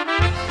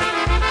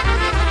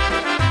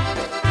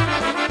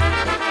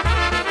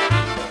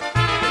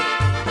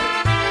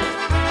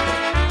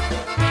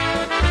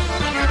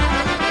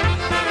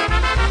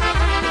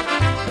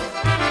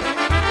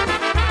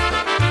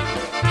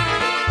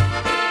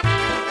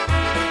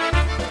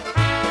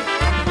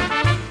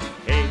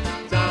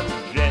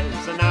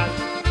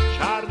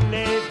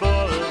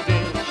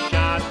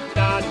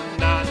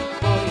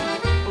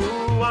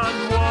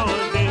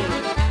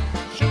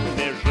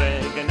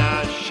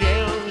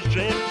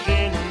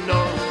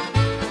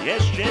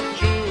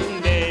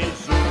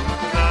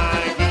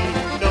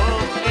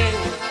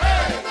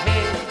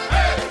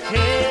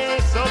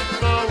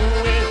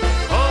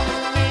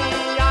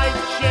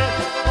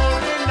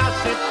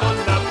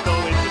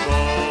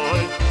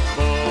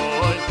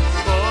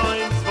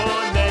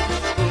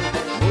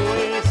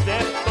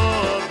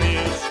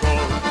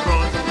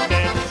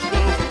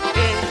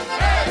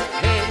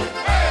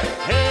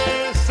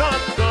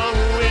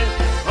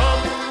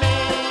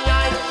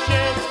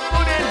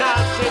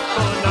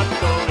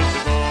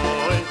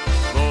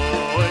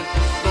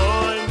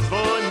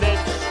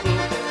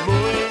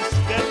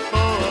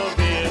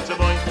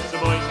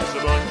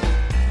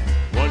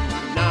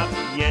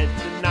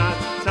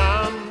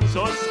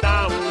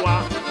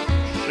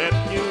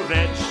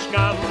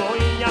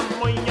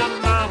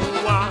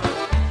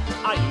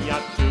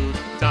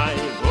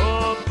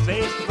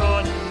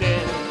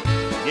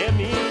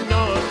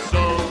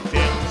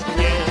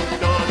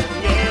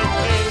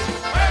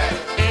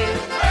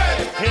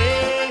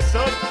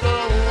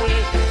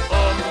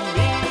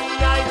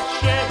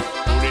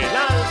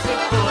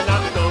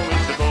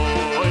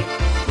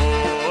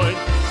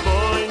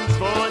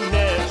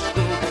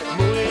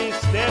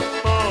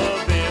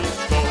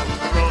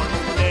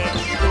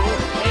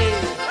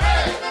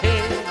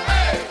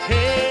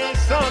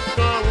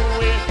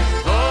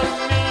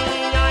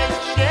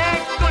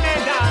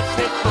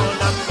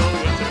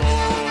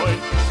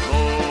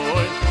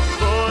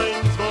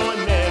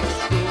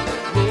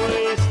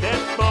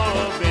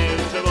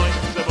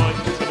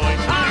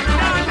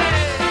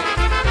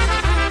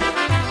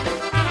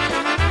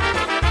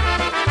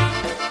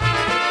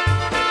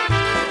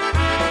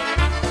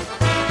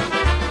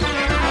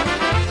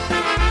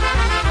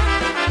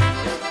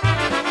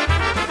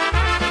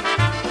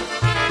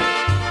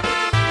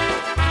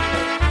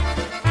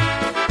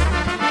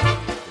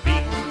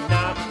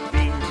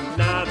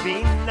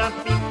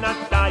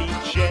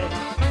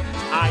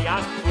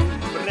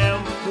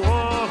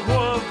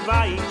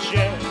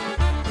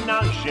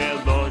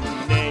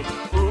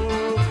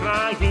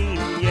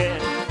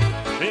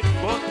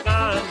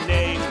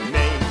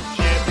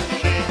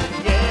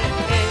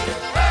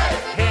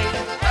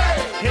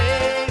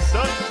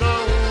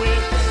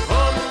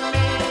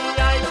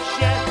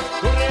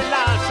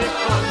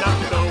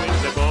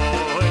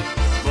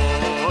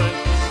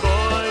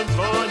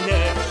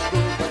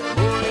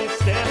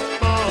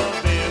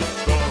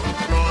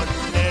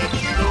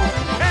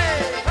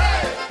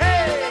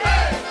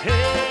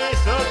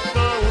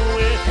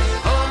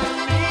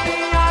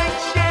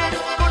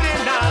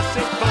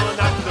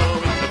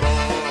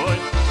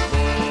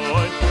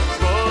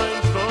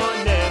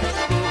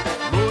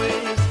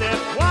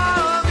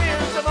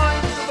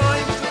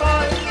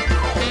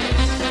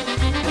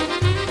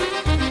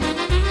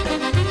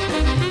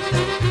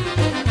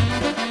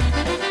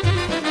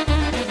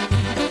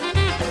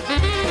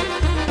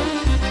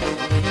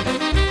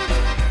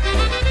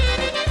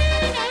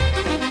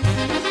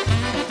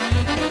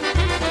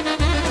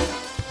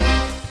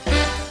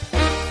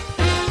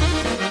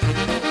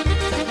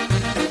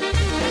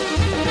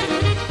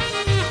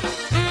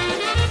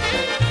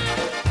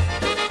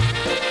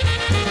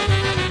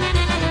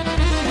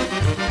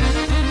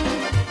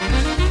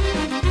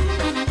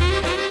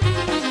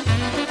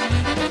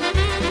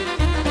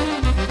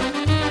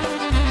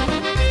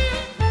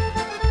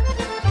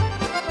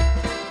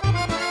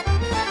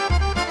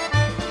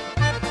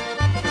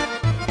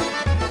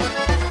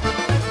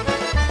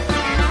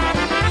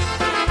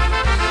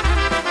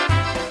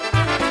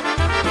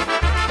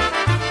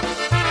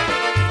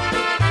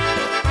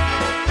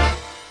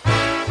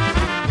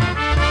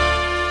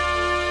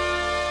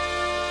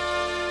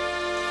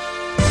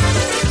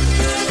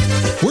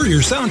 We're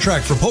your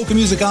soundtrack for polka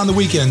music on the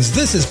weekends.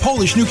 This is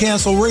Polish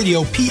Newcastle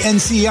Radio,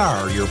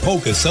 PNCR, your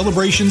polka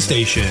celebration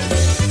station.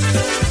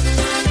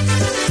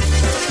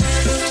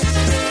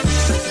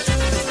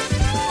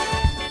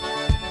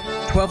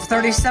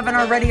 12:37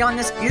 already on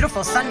this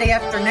beautiful Sunday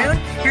afternoon.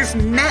 Here's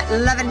Matt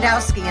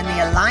Lewandowski and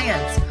the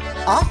Alliance.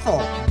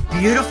 Awful,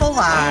 Beautiful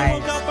Lies. I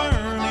woke up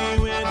early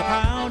with a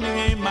pounding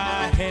in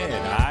my head.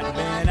 I'd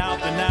been out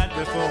the night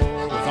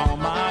before with all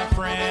my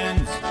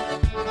friends.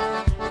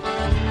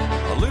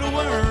 A little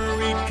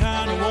worried,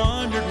 kind of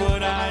wondered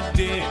what I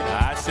did.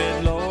 I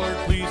said, Lord,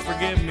 please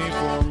forgive me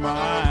for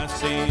my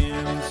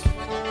sins.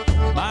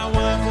 My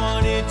wife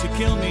wanted to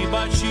kill me,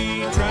 but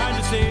she tried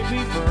to save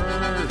me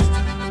first.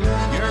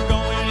 You're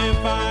going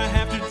if I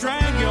have to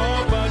drag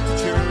your butt to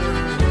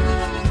church.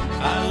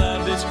 I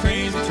love this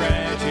crazy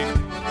tragic,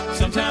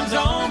 sometimes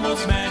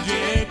almost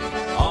magic,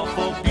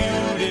 awful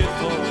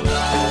beautiful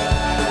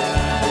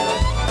life.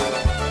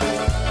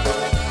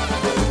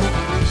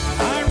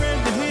 I read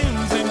the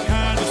hymns and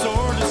kind of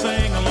sort of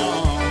sang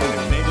along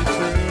and made it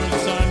through the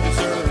Sunday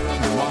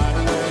sermon wide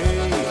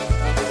awake.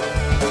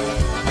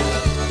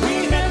 We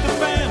met the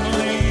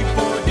family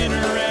for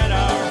dinner at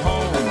our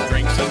home,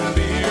 drank some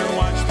beer,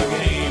 watched the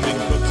game and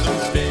cooked some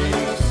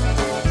steaks.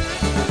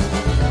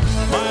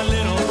 My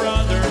little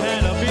brother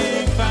had a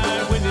big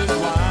fight with his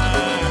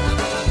wife,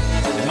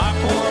 and my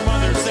poor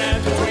mother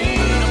sat between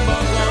a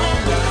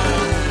buck-long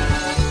line.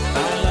 I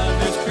love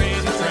this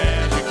crazy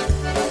tragic,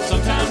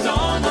 sometimes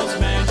almost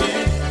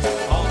magic,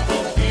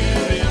 awful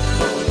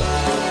beautiful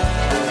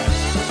life.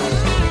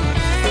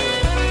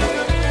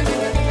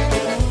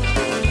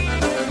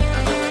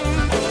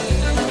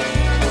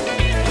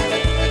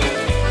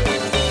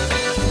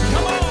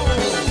 Come on!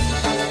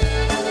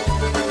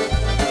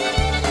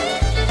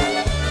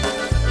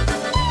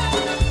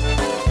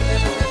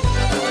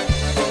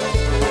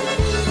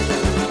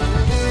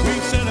 We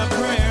said a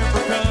prayer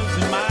for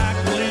cousin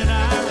Michael in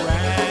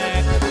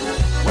Iraq.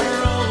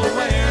 We're all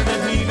aware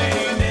that he may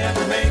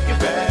never make it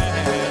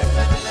back.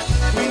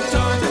 We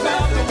talked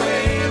about the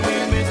way we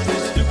missed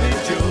his stupid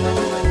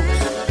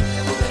jokes,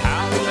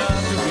 how we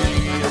love to be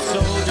a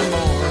soldier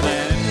more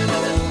than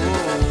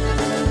most.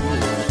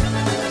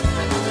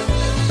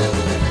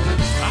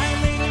 I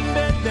laid in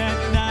bed that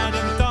night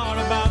and thought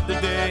about the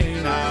day.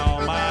 Now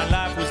my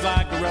life was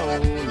like a roller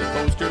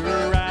coaster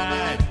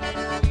ride.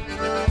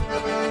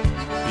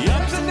 The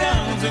ups and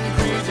downs and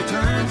crazy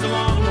turns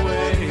along the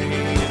way,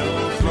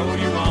 it'll throw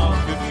you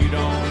off if you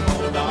don't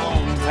hold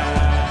on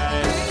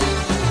tight.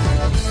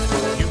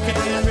 You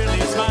can't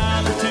really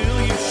smile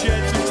until you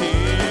shed some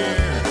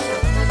tears.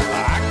 I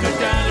could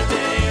die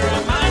today or I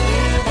might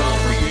live on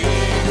for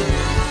years.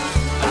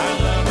 I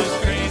love this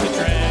crazy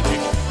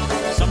tragic,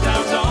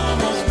 sometimes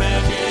almost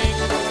magic,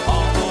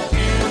 awful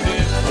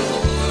beautiful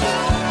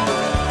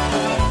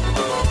life.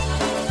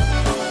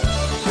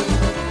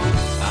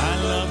 I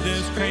love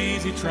this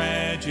crazy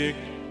tragic,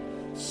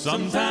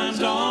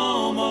 sometimes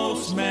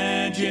almost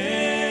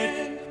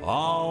magic,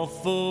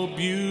 awful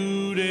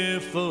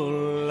beautiful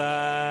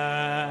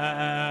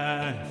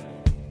life.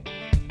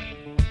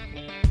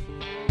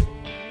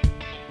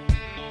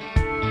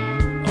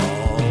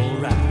 All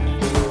right.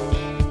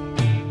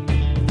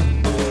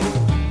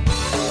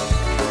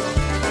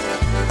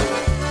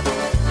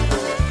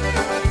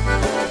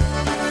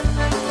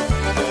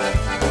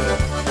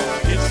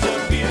 It's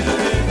a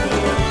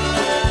beautiful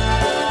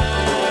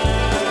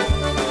life,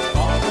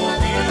 awful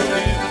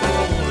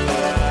beautiful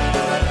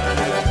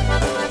life.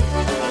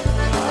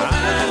 I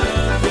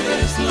love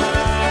this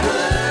life.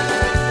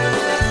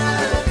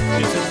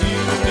 It's a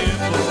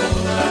beautiful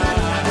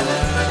life.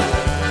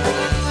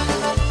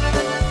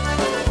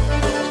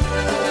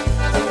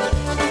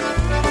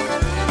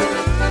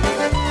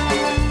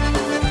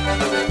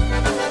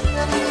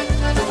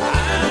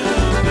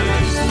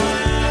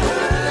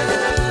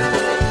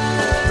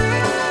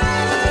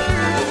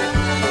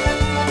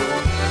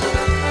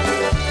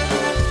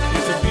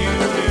 It's a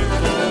beautiful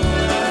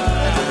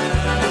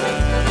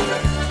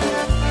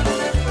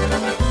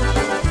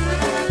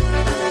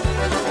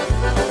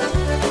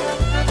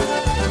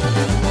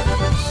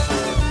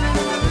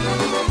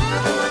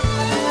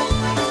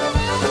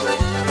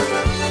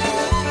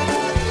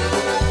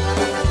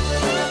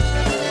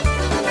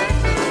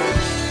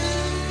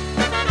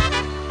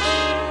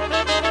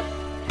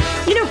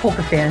You know,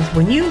 polka fans,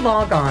 when you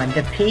log on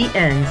to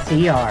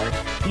PNCR,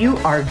 you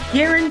are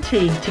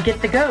guaranteed to get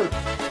the GOAT,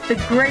 the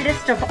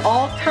greatest of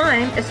all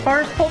time as far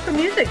as polka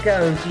music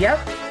goes. Yep.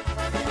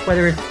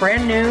 Whether it's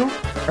brand new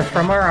or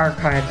from our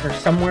archives or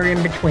somewhere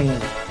in between,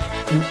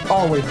 you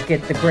always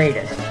get the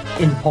greatest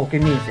in polka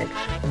music.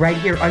 Right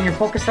here on your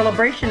Polka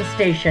Celebration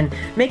station.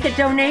 Make a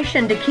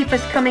donation to keep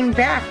us coming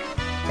back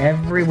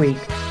every week.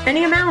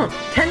 Any amount,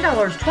 $10,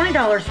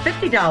 $20,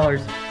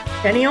 $50.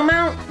 Any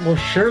amount will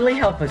surely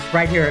help us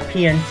right here at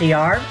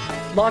PNCR.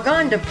 Log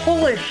on to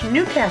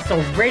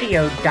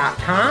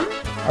PolishNewcastleRadio.com.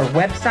 Our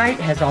website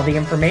has all the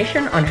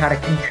information on how to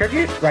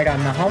contribute right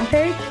on the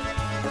homepage.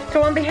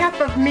 So on behalf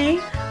of me,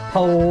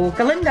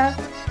 Polka Linda,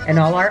 and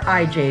all our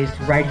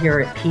IJs right here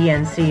at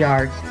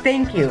PNCR,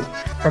 thank you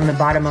from the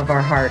bottom of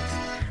our hearts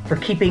for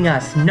keeping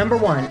us number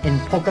one in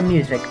polka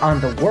music on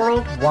the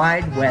World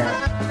Wide Web.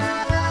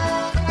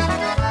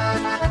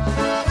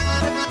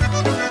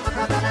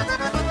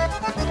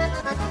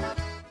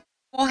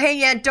 Well, hey,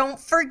 yeah, don't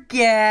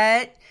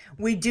forget,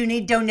 we do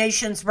need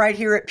donations right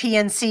here at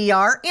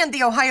PNCR and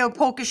the Ohio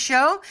Polka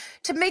Show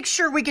to make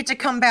sure we get to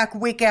come back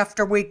week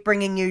after week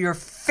bringing you your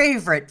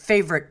favorite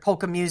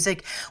polka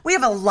music. We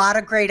have a lot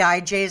of great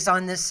IJs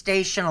on this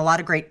station, a lot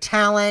of great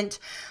talent,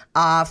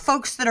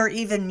 folks that are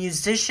even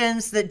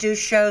musicians that do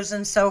shows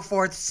and so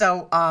forth.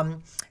 So,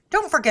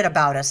 don't forget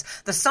about us.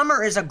 The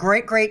summer is a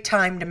great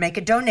time to make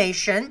a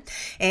donation,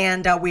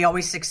 and we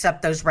always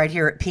accept those right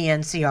here at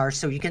PNCR.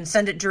 So you can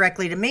send it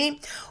directly to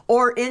me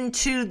or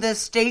into the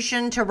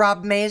station to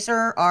Rob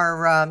Mazer,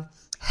 our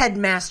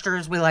headmaster,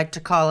 as we like to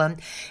call him.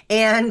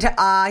 And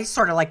he's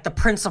sort of like the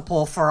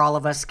principal for all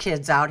of us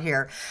kids out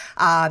here.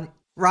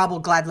 Rob will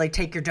gladly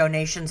take your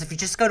donations. If you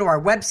just go to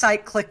our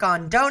website, click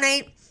on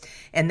donate,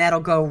 and that'll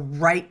go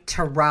right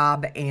to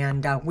Rob,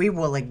 and we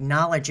will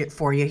acknowledge it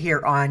for you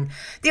here on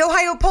the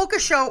Ohio Polka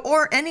Show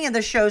or any of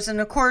the shows. And,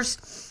 of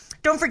course,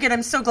 don't forget,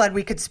 I'm so glad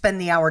we could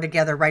spend the hour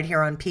together right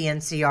here on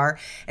PNCR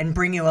and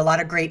bring you a lot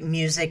of great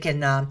music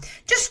and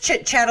just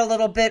chit-chat a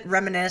little bit,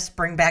 reminisce,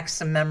 bring back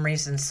some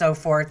memories and so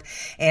forth.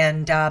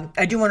 And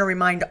I do want to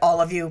remind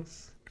all of you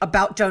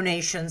about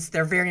donations.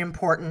 They're very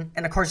important.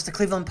 And, of course, the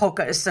Cleveland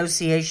Polka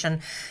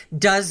Association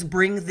does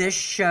bring this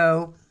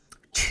show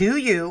to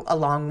you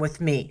along with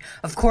me.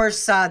 Of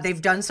course,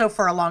 they've done so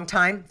for a long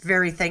time.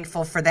 Very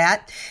thankful for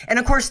that. And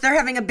of course, they're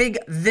having a big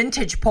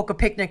vintage polka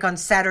picnic on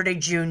Saturday,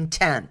 June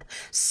 10th.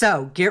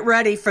 So get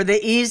ready for the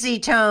Easy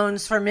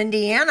Tones from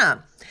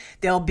Indiana.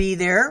 They'll be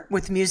there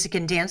with music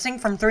and dancing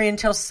from 3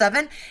 until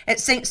 7 at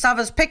St.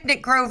 Sava's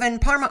Picnic Grove in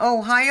Parma,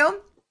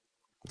 Ohio.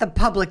 The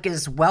public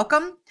is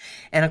welcome.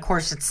 And of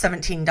course, it's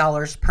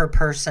 $17 per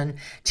person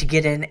to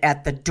get in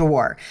at the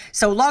door.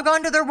 So log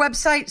on to their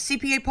website,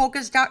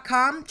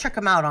 cpapolkas.com. Check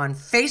them out on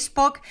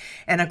Facebook.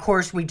 And of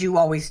course, we do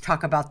always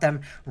talk about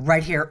them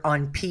right here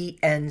on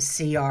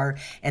PNCR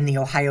and the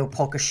Ohio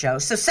Polka Show.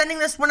 So sending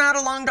this one out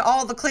along to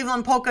all the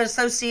Cleveland Polka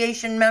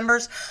Association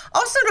members.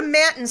 Also to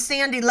Matt and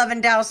Sandy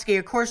Lewandowski.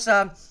 Of course,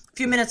 a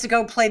few minutes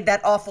ago, played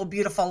that awful,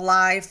 beautiful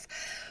live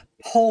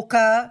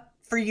polka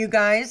for you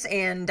guys.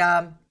 And,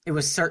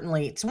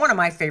 it's one of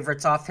my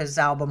favorites off his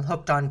album,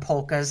 Hooked on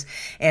Polkas.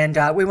 And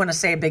we want to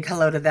say a big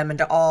hello to them and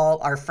to all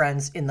our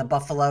friends in the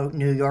Buffalo,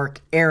 New York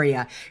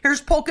area.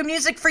 Here's polka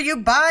music for you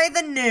by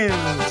the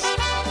News.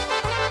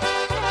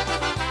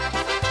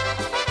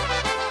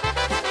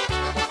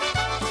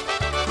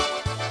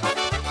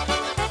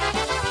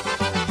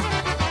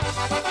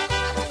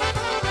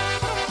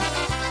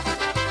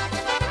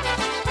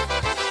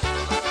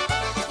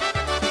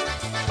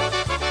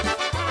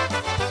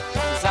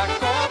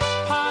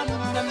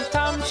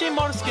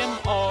 Morskim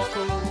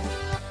oku.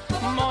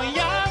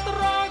 Moja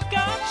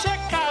droga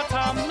czeka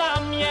tam na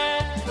mnie.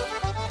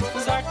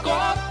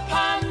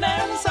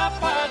 Zakopanem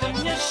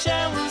zapadnie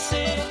się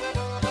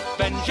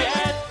będzie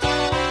tu,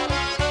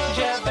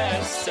 gdzie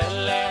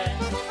wesele.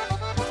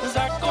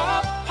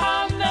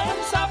 Zakopanem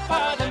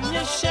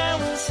zapadnie się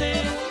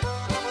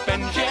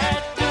będzie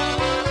tu,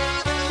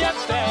 gdzie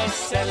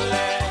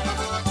wesele.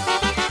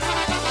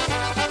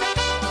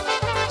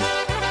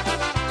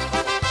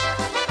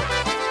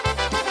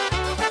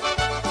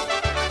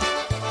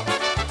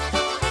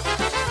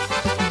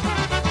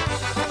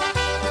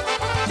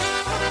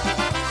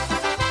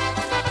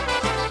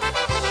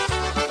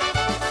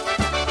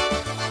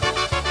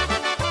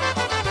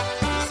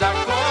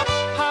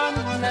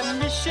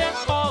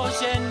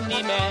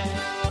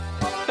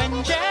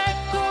 Będzie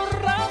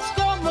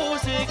kuracko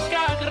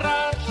muzyka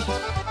grać.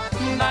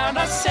 Na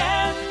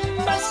naszym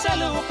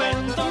weselu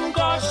będą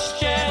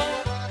goście.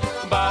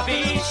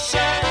 Bawi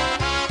się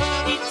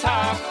i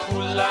tak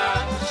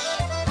hulać.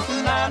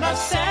 Na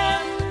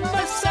naszym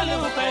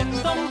weselu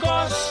będą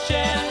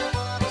goście.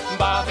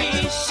 Bawi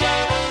się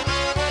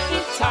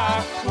i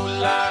tak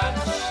hulać.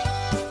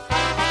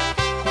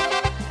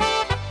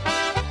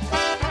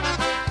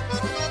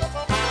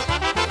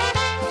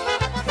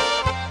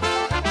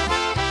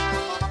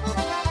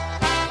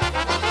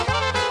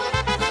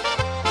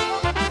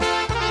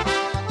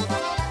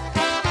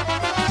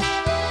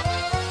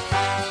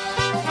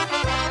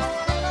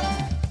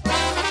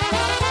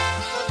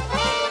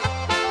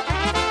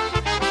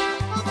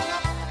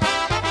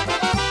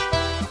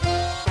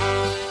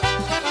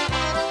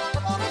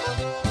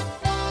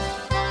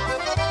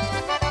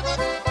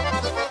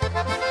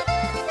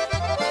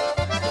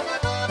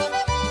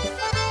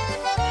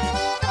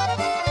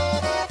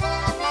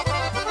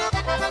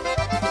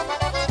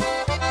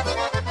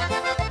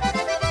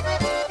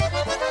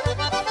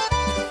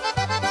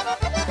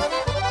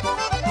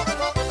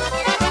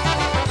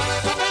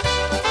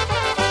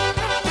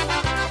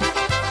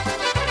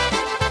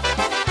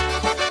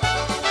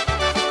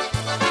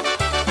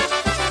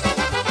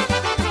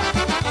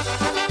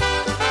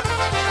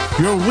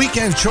 Your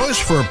weekend choice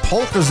for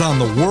polkas on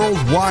the World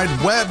Wide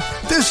Web,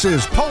 This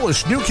is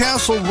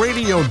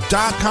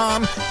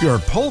PolishNewcastleRadio.com, your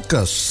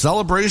polka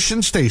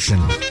celebration station.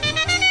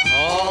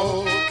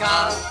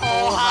 Polka,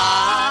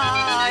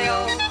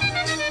 Ohio,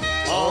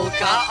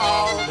 polka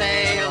all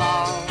day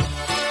long.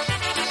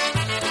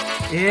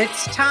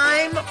 It's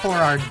time for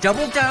our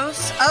double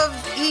dose of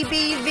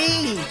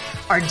EBV,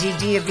 our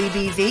DD of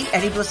EBV,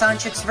 Eddie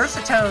Blazonczyk's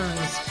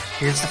Versatones.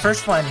 Here's the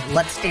first one,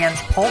 Let's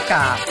Dance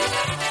Polka.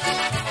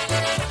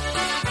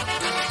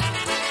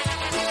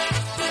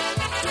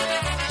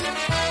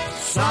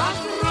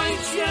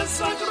 Zagrajcie,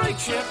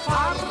 zagrajcie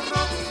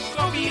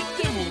parobkowi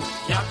dymu.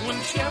 Jak on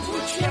się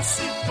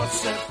ucieszy, to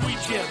se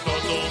pójdzie do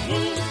domu.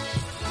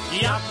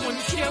 Jak on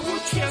się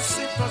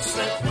ucieszy, to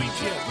se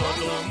pójdzie do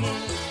domu.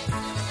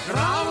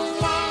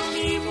 Grała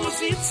mi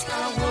muzyczka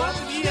od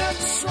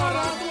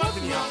wieczora do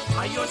dnia,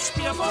 a ja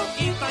śpiewał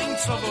i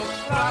tańcował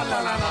tra la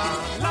la la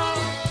la.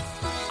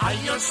 A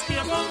ja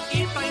śpiewał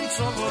i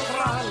tańcował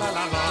tra la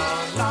la la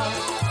la.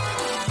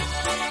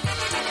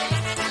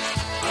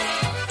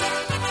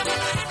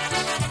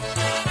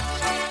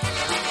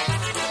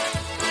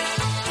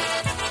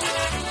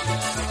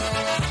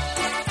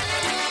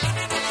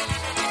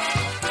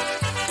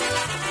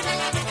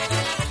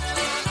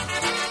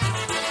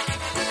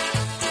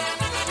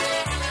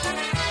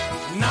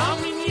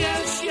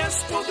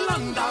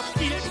 Spogląda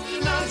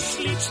piękna,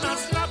 śliczna,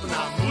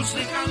 zgrabna.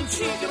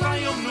 Muzykanci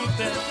grają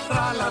nutę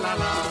tra la la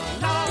la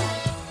la.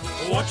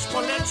 Łódź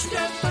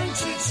poleczkę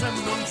tańczyć ze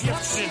mną,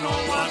 dziewczyno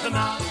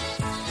ładna.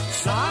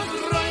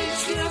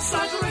 Zagrajcie,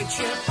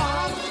 zagrajcie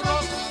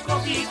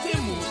parobkowi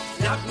dymu.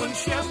 Jak on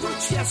się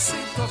ucieszy,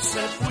 to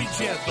se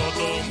pójdzie do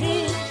domu.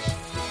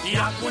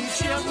 Jak on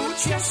się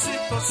ucieszy,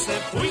 to se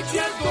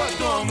pójdzie do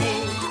domu.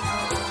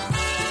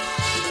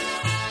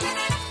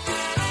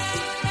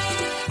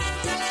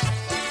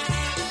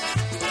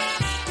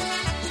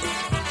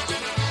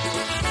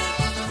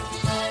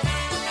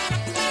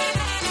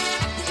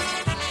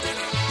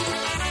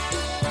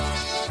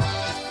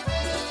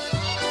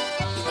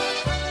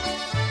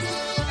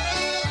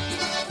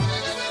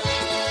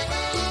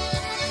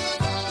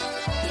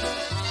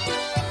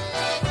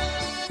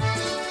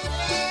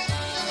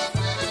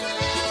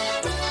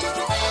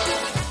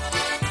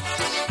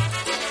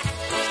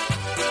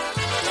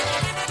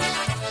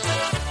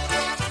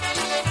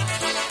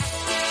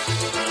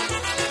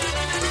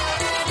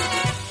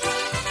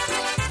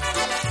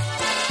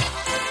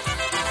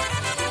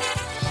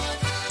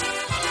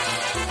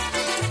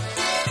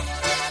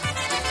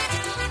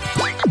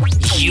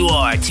 You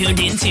are tuned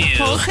into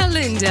Polka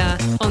Linda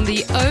on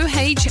the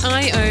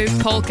OHIO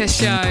Polka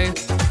Show.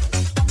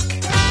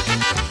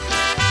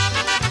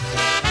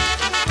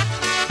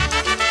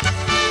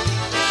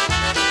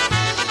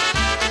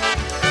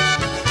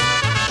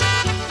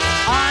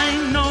 I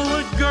know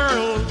a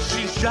girl,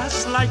 she's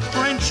just like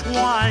French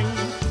wine.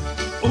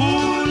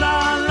 Ooh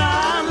la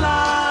la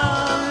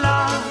la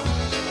la.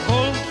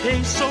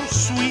 Okay, so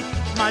sweet,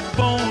 my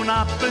bon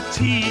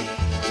appetit.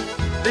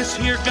 This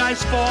here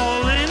guy's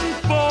falling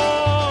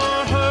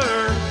for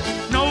her.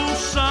 No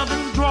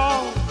southern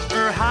drawl,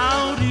 or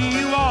how do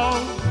you all?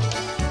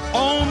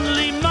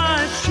 Only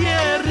my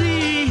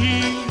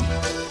chérie.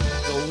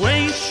 The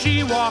way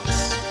she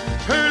walks,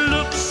 her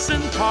looks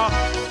and talk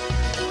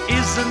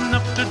is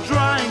enough to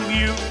drive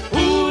you.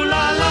 Ooh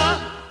la la,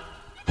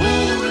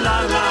 ooh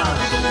la la.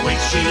 The way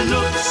she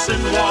looks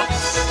and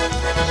walks.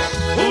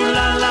 Ooh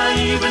la la,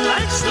 even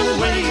likes the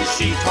way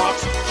she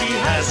talks. She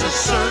has a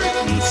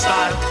certain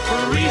style,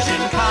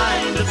 Parisian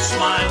kind of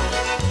smile.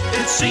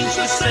 It seems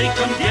to say,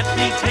 come get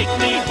me, take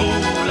me,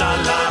 ooh la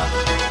la.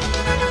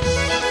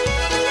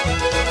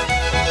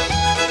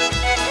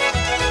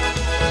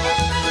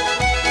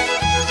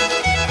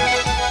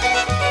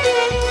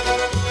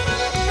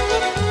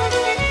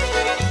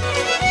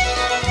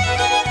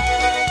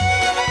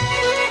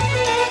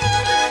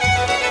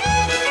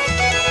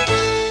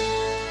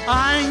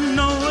 I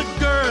know a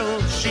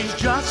girl, she's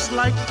just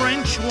like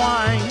French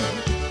wine.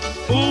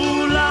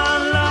 Ooh la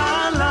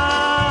la la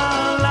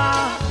la.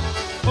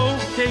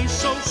 Okay,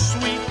 so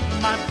sweet,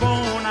 my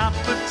bon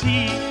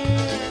appetit.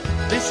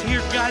 This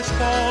here guy's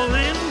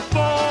falling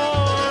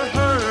for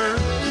her.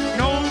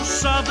 No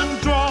southern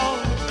drawl,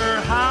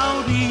 or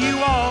how do you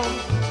all?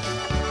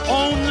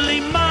 Only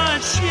my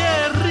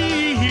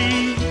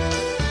chérie.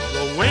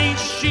 The way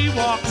she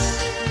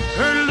walks,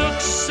 her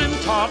looks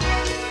and talk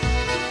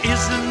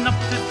is enough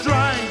to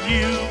drive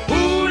you.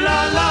 Ooh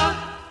la la,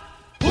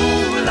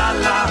 ooh la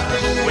la.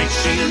 The way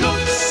she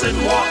looks and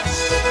walks.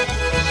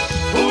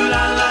 Ooh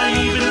la la,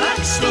 even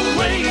likes the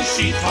way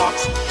she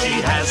talks. She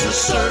has a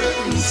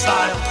certain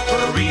style,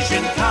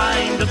 Parisian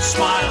kind of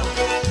smile.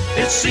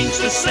 It seems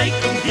to say,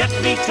 come get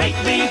me, take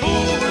me,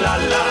 ooh la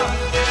la.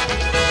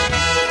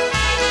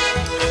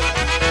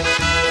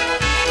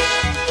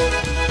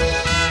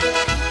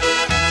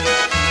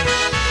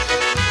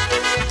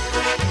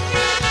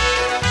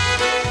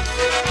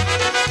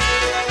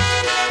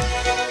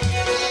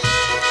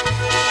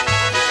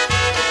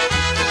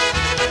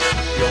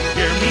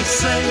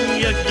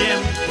 Say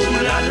again, ooh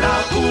la la,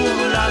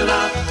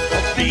 a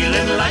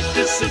been like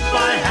this if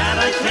I had.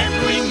 I can't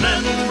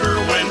remember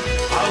when.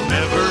 I'll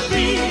never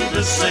be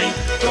the same.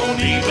 Don't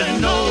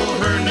even know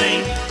her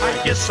name. I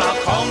guess I'll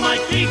call my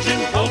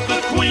Cajun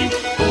polka queen.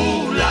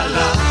 Ooh la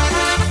la.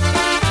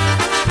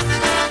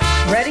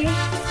 Ready?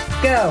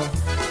 Go.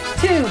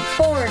 2,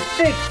 4,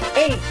 6,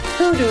 8.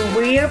 Who do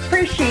we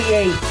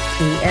appreciate?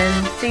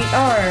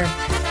 PNCR.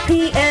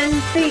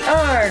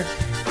 PNCR.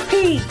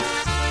 PNCR.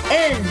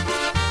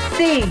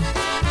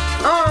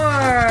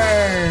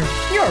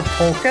 Your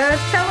polka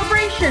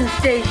celebration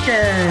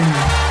station.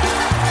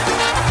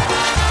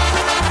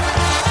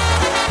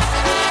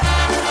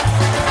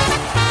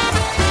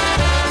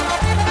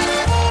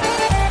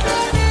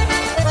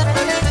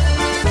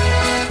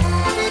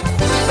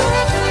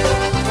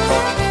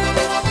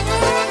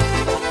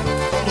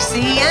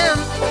 CM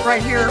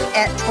right here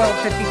at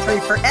 12:53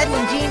 for Ed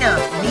and Dina,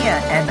 Mia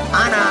and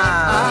Anna.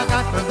 I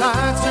got the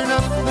lights turned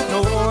up, the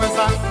doors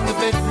locked, the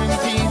bedroom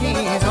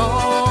TV's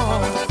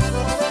on.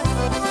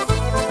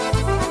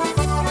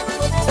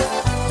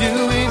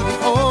 Doing the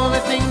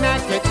only thing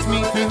that gets me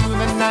through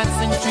the night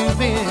since you've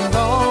been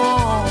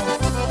gone.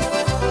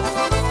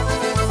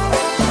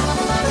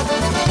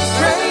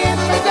 Praying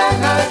for that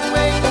night,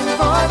 waiting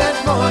for that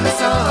morning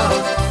sun,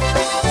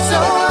 so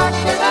I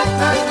can act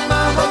like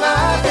my whole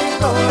life ain't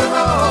going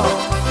wrong.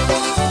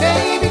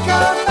 Baby,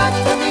 come back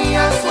to me,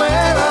 I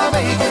swear I'll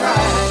make it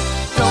right.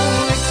 Don't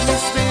let me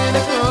spend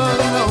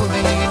another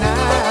lonely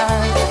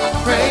night,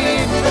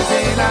 praying for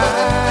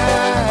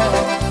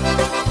daylight,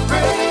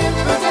 praying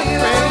for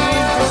daylight,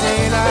 praying for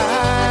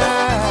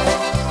daylight,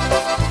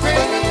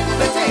 praying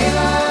for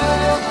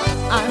daylight.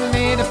 I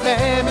made a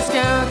famous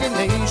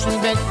calculation,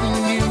 betting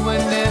you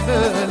would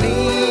never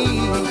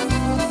leave.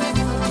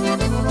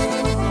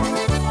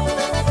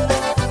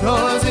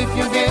 'Cause if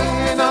you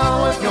get on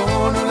with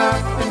your new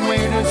life, then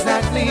where does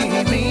that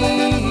leave me?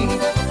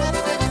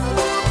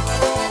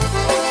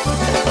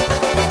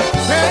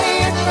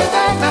 Praying for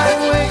that night,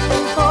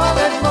 waiting for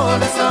that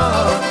morning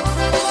sun,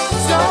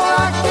 so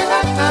I can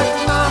act like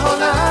my whole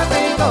life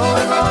ain't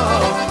going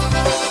wrong.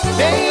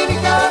 Baby,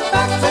 come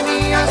back to me,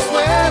 I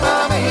swear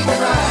I'll make it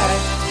right.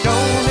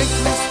 Don't make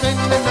me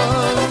spend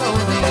another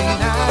lonely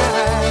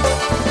night,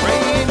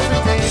 praying for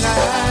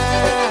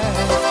daylight,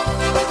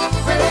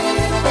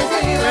 praying for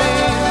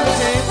daylight,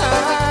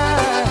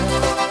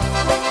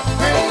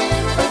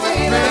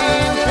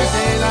 praying for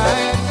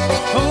daylight,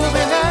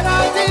 hoping that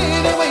I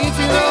didn't wait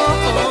too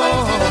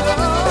long,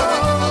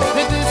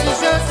 that this is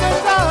just a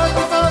knock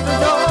before the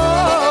door.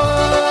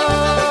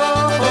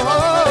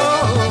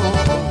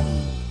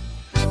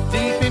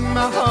 Deep in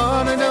my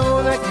heart I know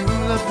that you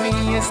love me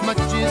as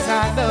much as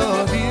I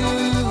love you,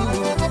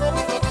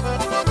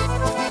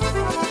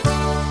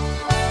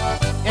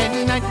 and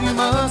that you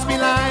must be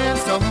lying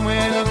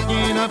somewhere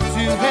looking up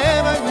to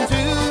heaven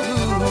too.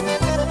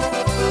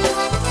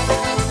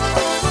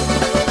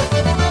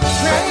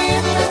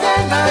 Praying for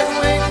that night,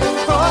 waiting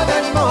for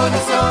that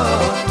morning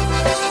sun,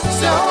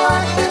 so I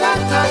can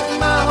act like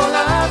my whole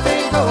life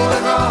ain't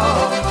going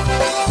wrong.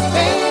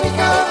 Baby,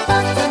 come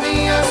back to me,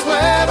 I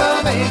swear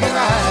I'll make it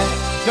right.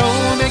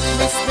 Don't make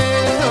me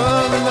spend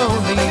another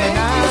lonely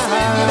night.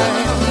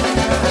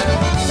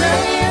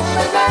 Praying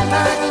for that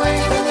night,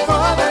 waiting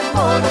for that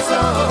morning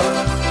sun,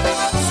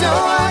 so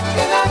I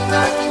can act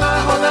like my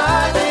whole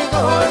life ain't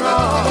going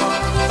wrong.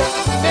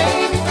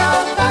 Baby,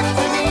 come back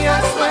to me, I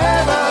swear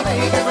I'll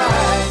make it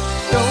right.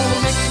 Don't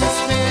make me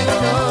spend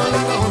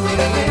another lonely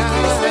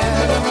night.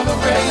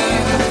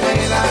 Praying for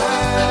daylight,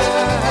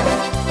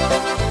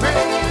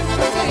 praying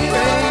for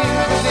daylight,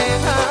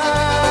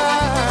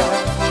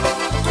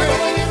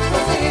 praying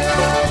for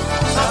daylight.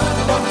 I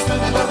don't wanna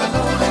spend another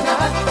lonely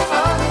night.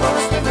 I don't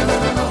wanna spend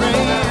another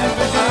lonely night. Praying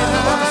for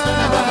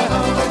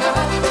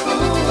daylight,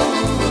 ooh,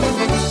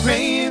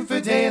 praying for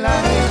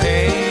daylight.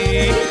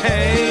 Hey,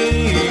 hey,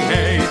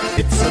 hey,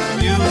 it's a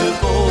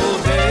beautiful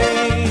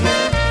day.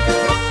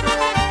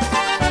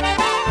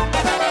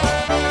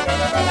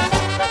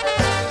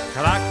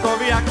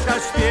 Krakowiaka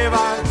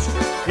śpiewać,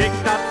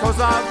 piękna to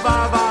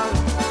zabawa,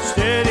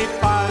 4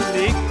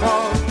 pali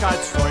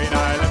kochać, twoj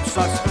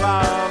najlepsza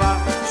sprawa.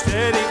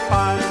 4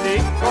 pali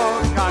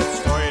kochać,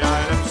 twoj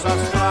najlepsza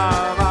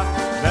sprawa.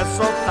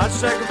 Wesel,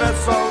 ptaszek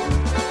wesel,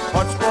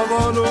 choć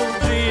powolu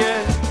żyje,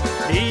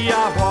 i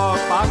ja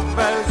chłopak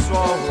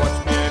wesło, choć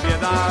mnie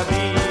bieda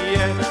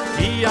bije.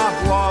 I ja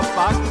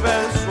chłopak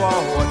wesło,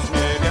 choć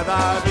mnie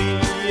bieda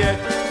bije.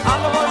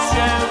 Albo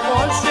się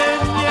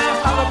ożenię,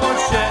 albo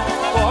się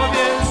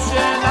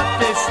powieszę na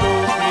tej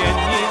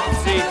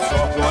ślubienicy, co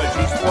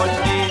głodzi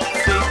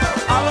spódnicy.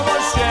 Albo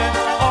się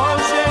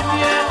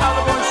ożenię,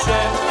 albo się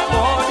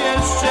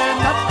powieszę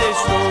na tej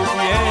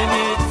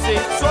ślubienicy,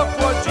 co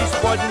głodzi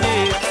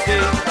spódnicy.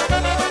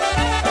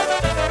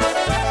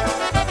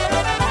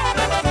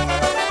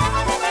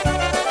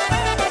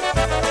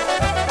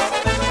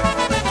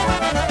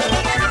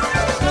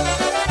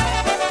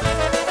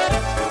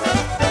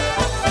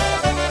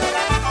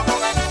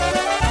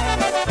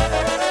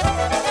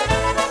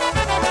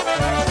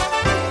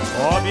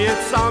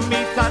 Obieca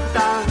mi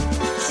tata,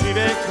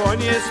 siwe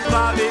konie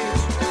sprawić,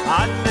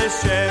 ale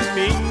się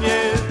mi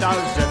nie da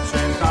z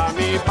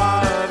dziewczętami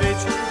bawić,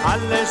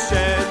 ale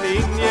się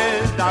mi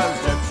nie da z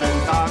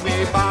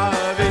dziewczętami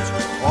bawić.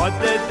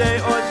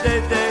 Odedej,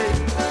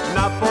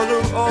 na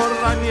polu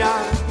orania,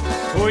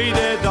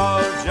 pójdę do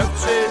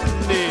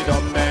dziewczyny, do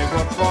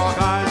mego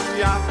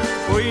kochania,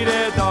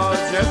 pójdę do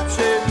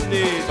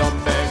dziewczyny, do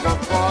mego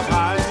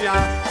kochania.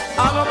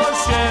 Albo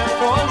się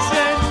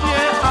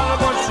pożenię,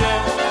 albo się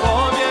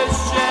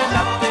powieszę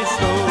na tej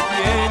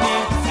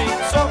ślubienicy,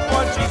 co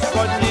płaci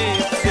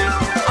spódnicy.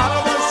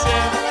 Albo się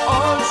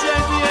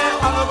ożenię,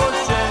 albo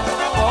się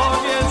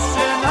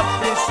powieszę na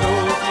tej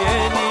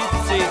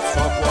ślubienicy, co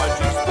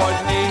płaci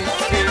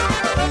spódnicy.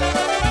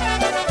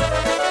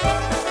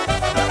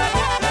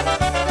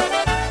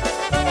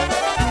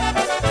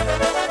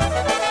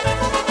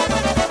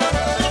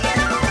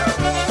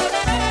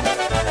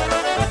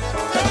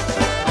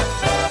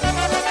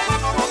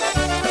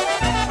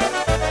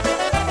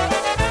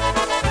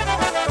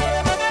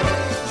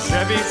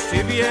 Żebyś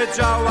ty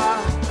wiedziała,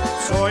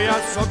 co ja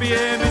sobie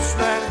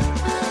myślę,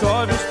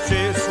 to byś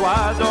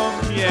przyszła do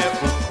mnie,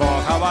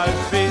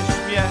 ukochałabyś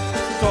mnie,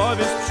 to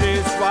byś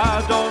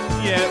przyszła do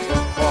mnie,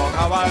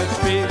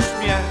 ukochałabyś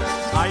mnie.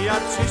 A ja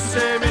ci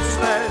się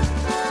myślę,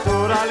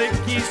 która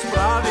leki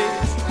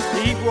sprawić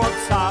i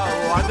chłopca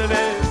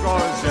ładnego,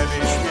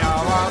 żebyś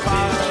miała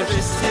bawić.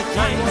 Wszyscy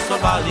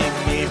tańcowali,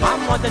 mi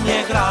wam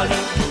ładnie grali.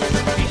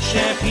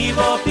 Picie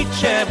piwo,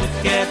 picie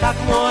wódkę, tak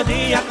młody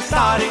jak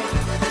stary.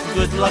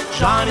 Good luck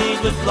Johnny,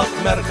 good luck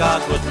Merka,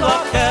 good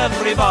luck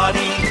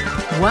everybody.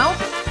 Well,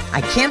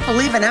 I can't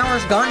believe an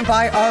hour's gone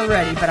by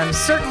already, but I'm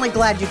certainly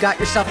glad you got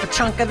yourself a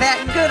chunk of that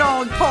good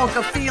old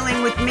polka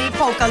feeling with me,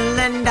 Polka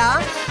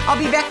Linda. I'll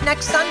be back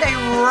next Sunday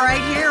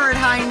right here at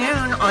high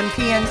noon on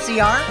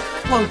PNCR.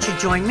 Won't you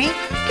join me?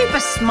 Keep a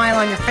smile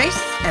on your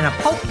face and a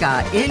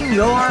polka in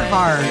your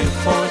heart. Thank you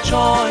for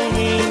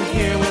joining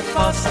here with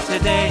us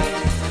today.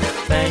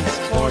 Thanks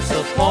for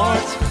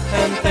support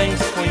and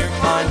thanks for your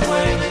kind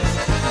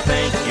ways.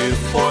 Thank you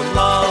for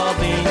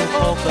loving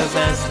polkas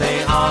as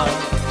they are.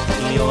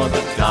 You're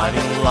the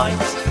guiding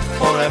light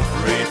for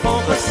every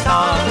polka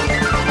star.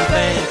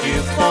 Thank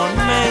you for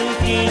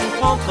making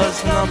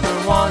polkas number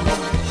one.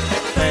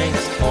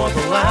 Thanks for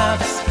the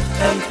laughs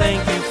and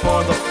thank you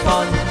for the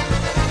fun.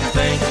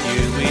 Thank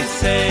you, we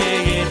say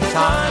it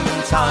time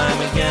and time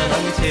again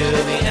until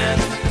the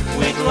end.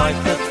 We'd like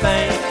to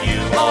thank you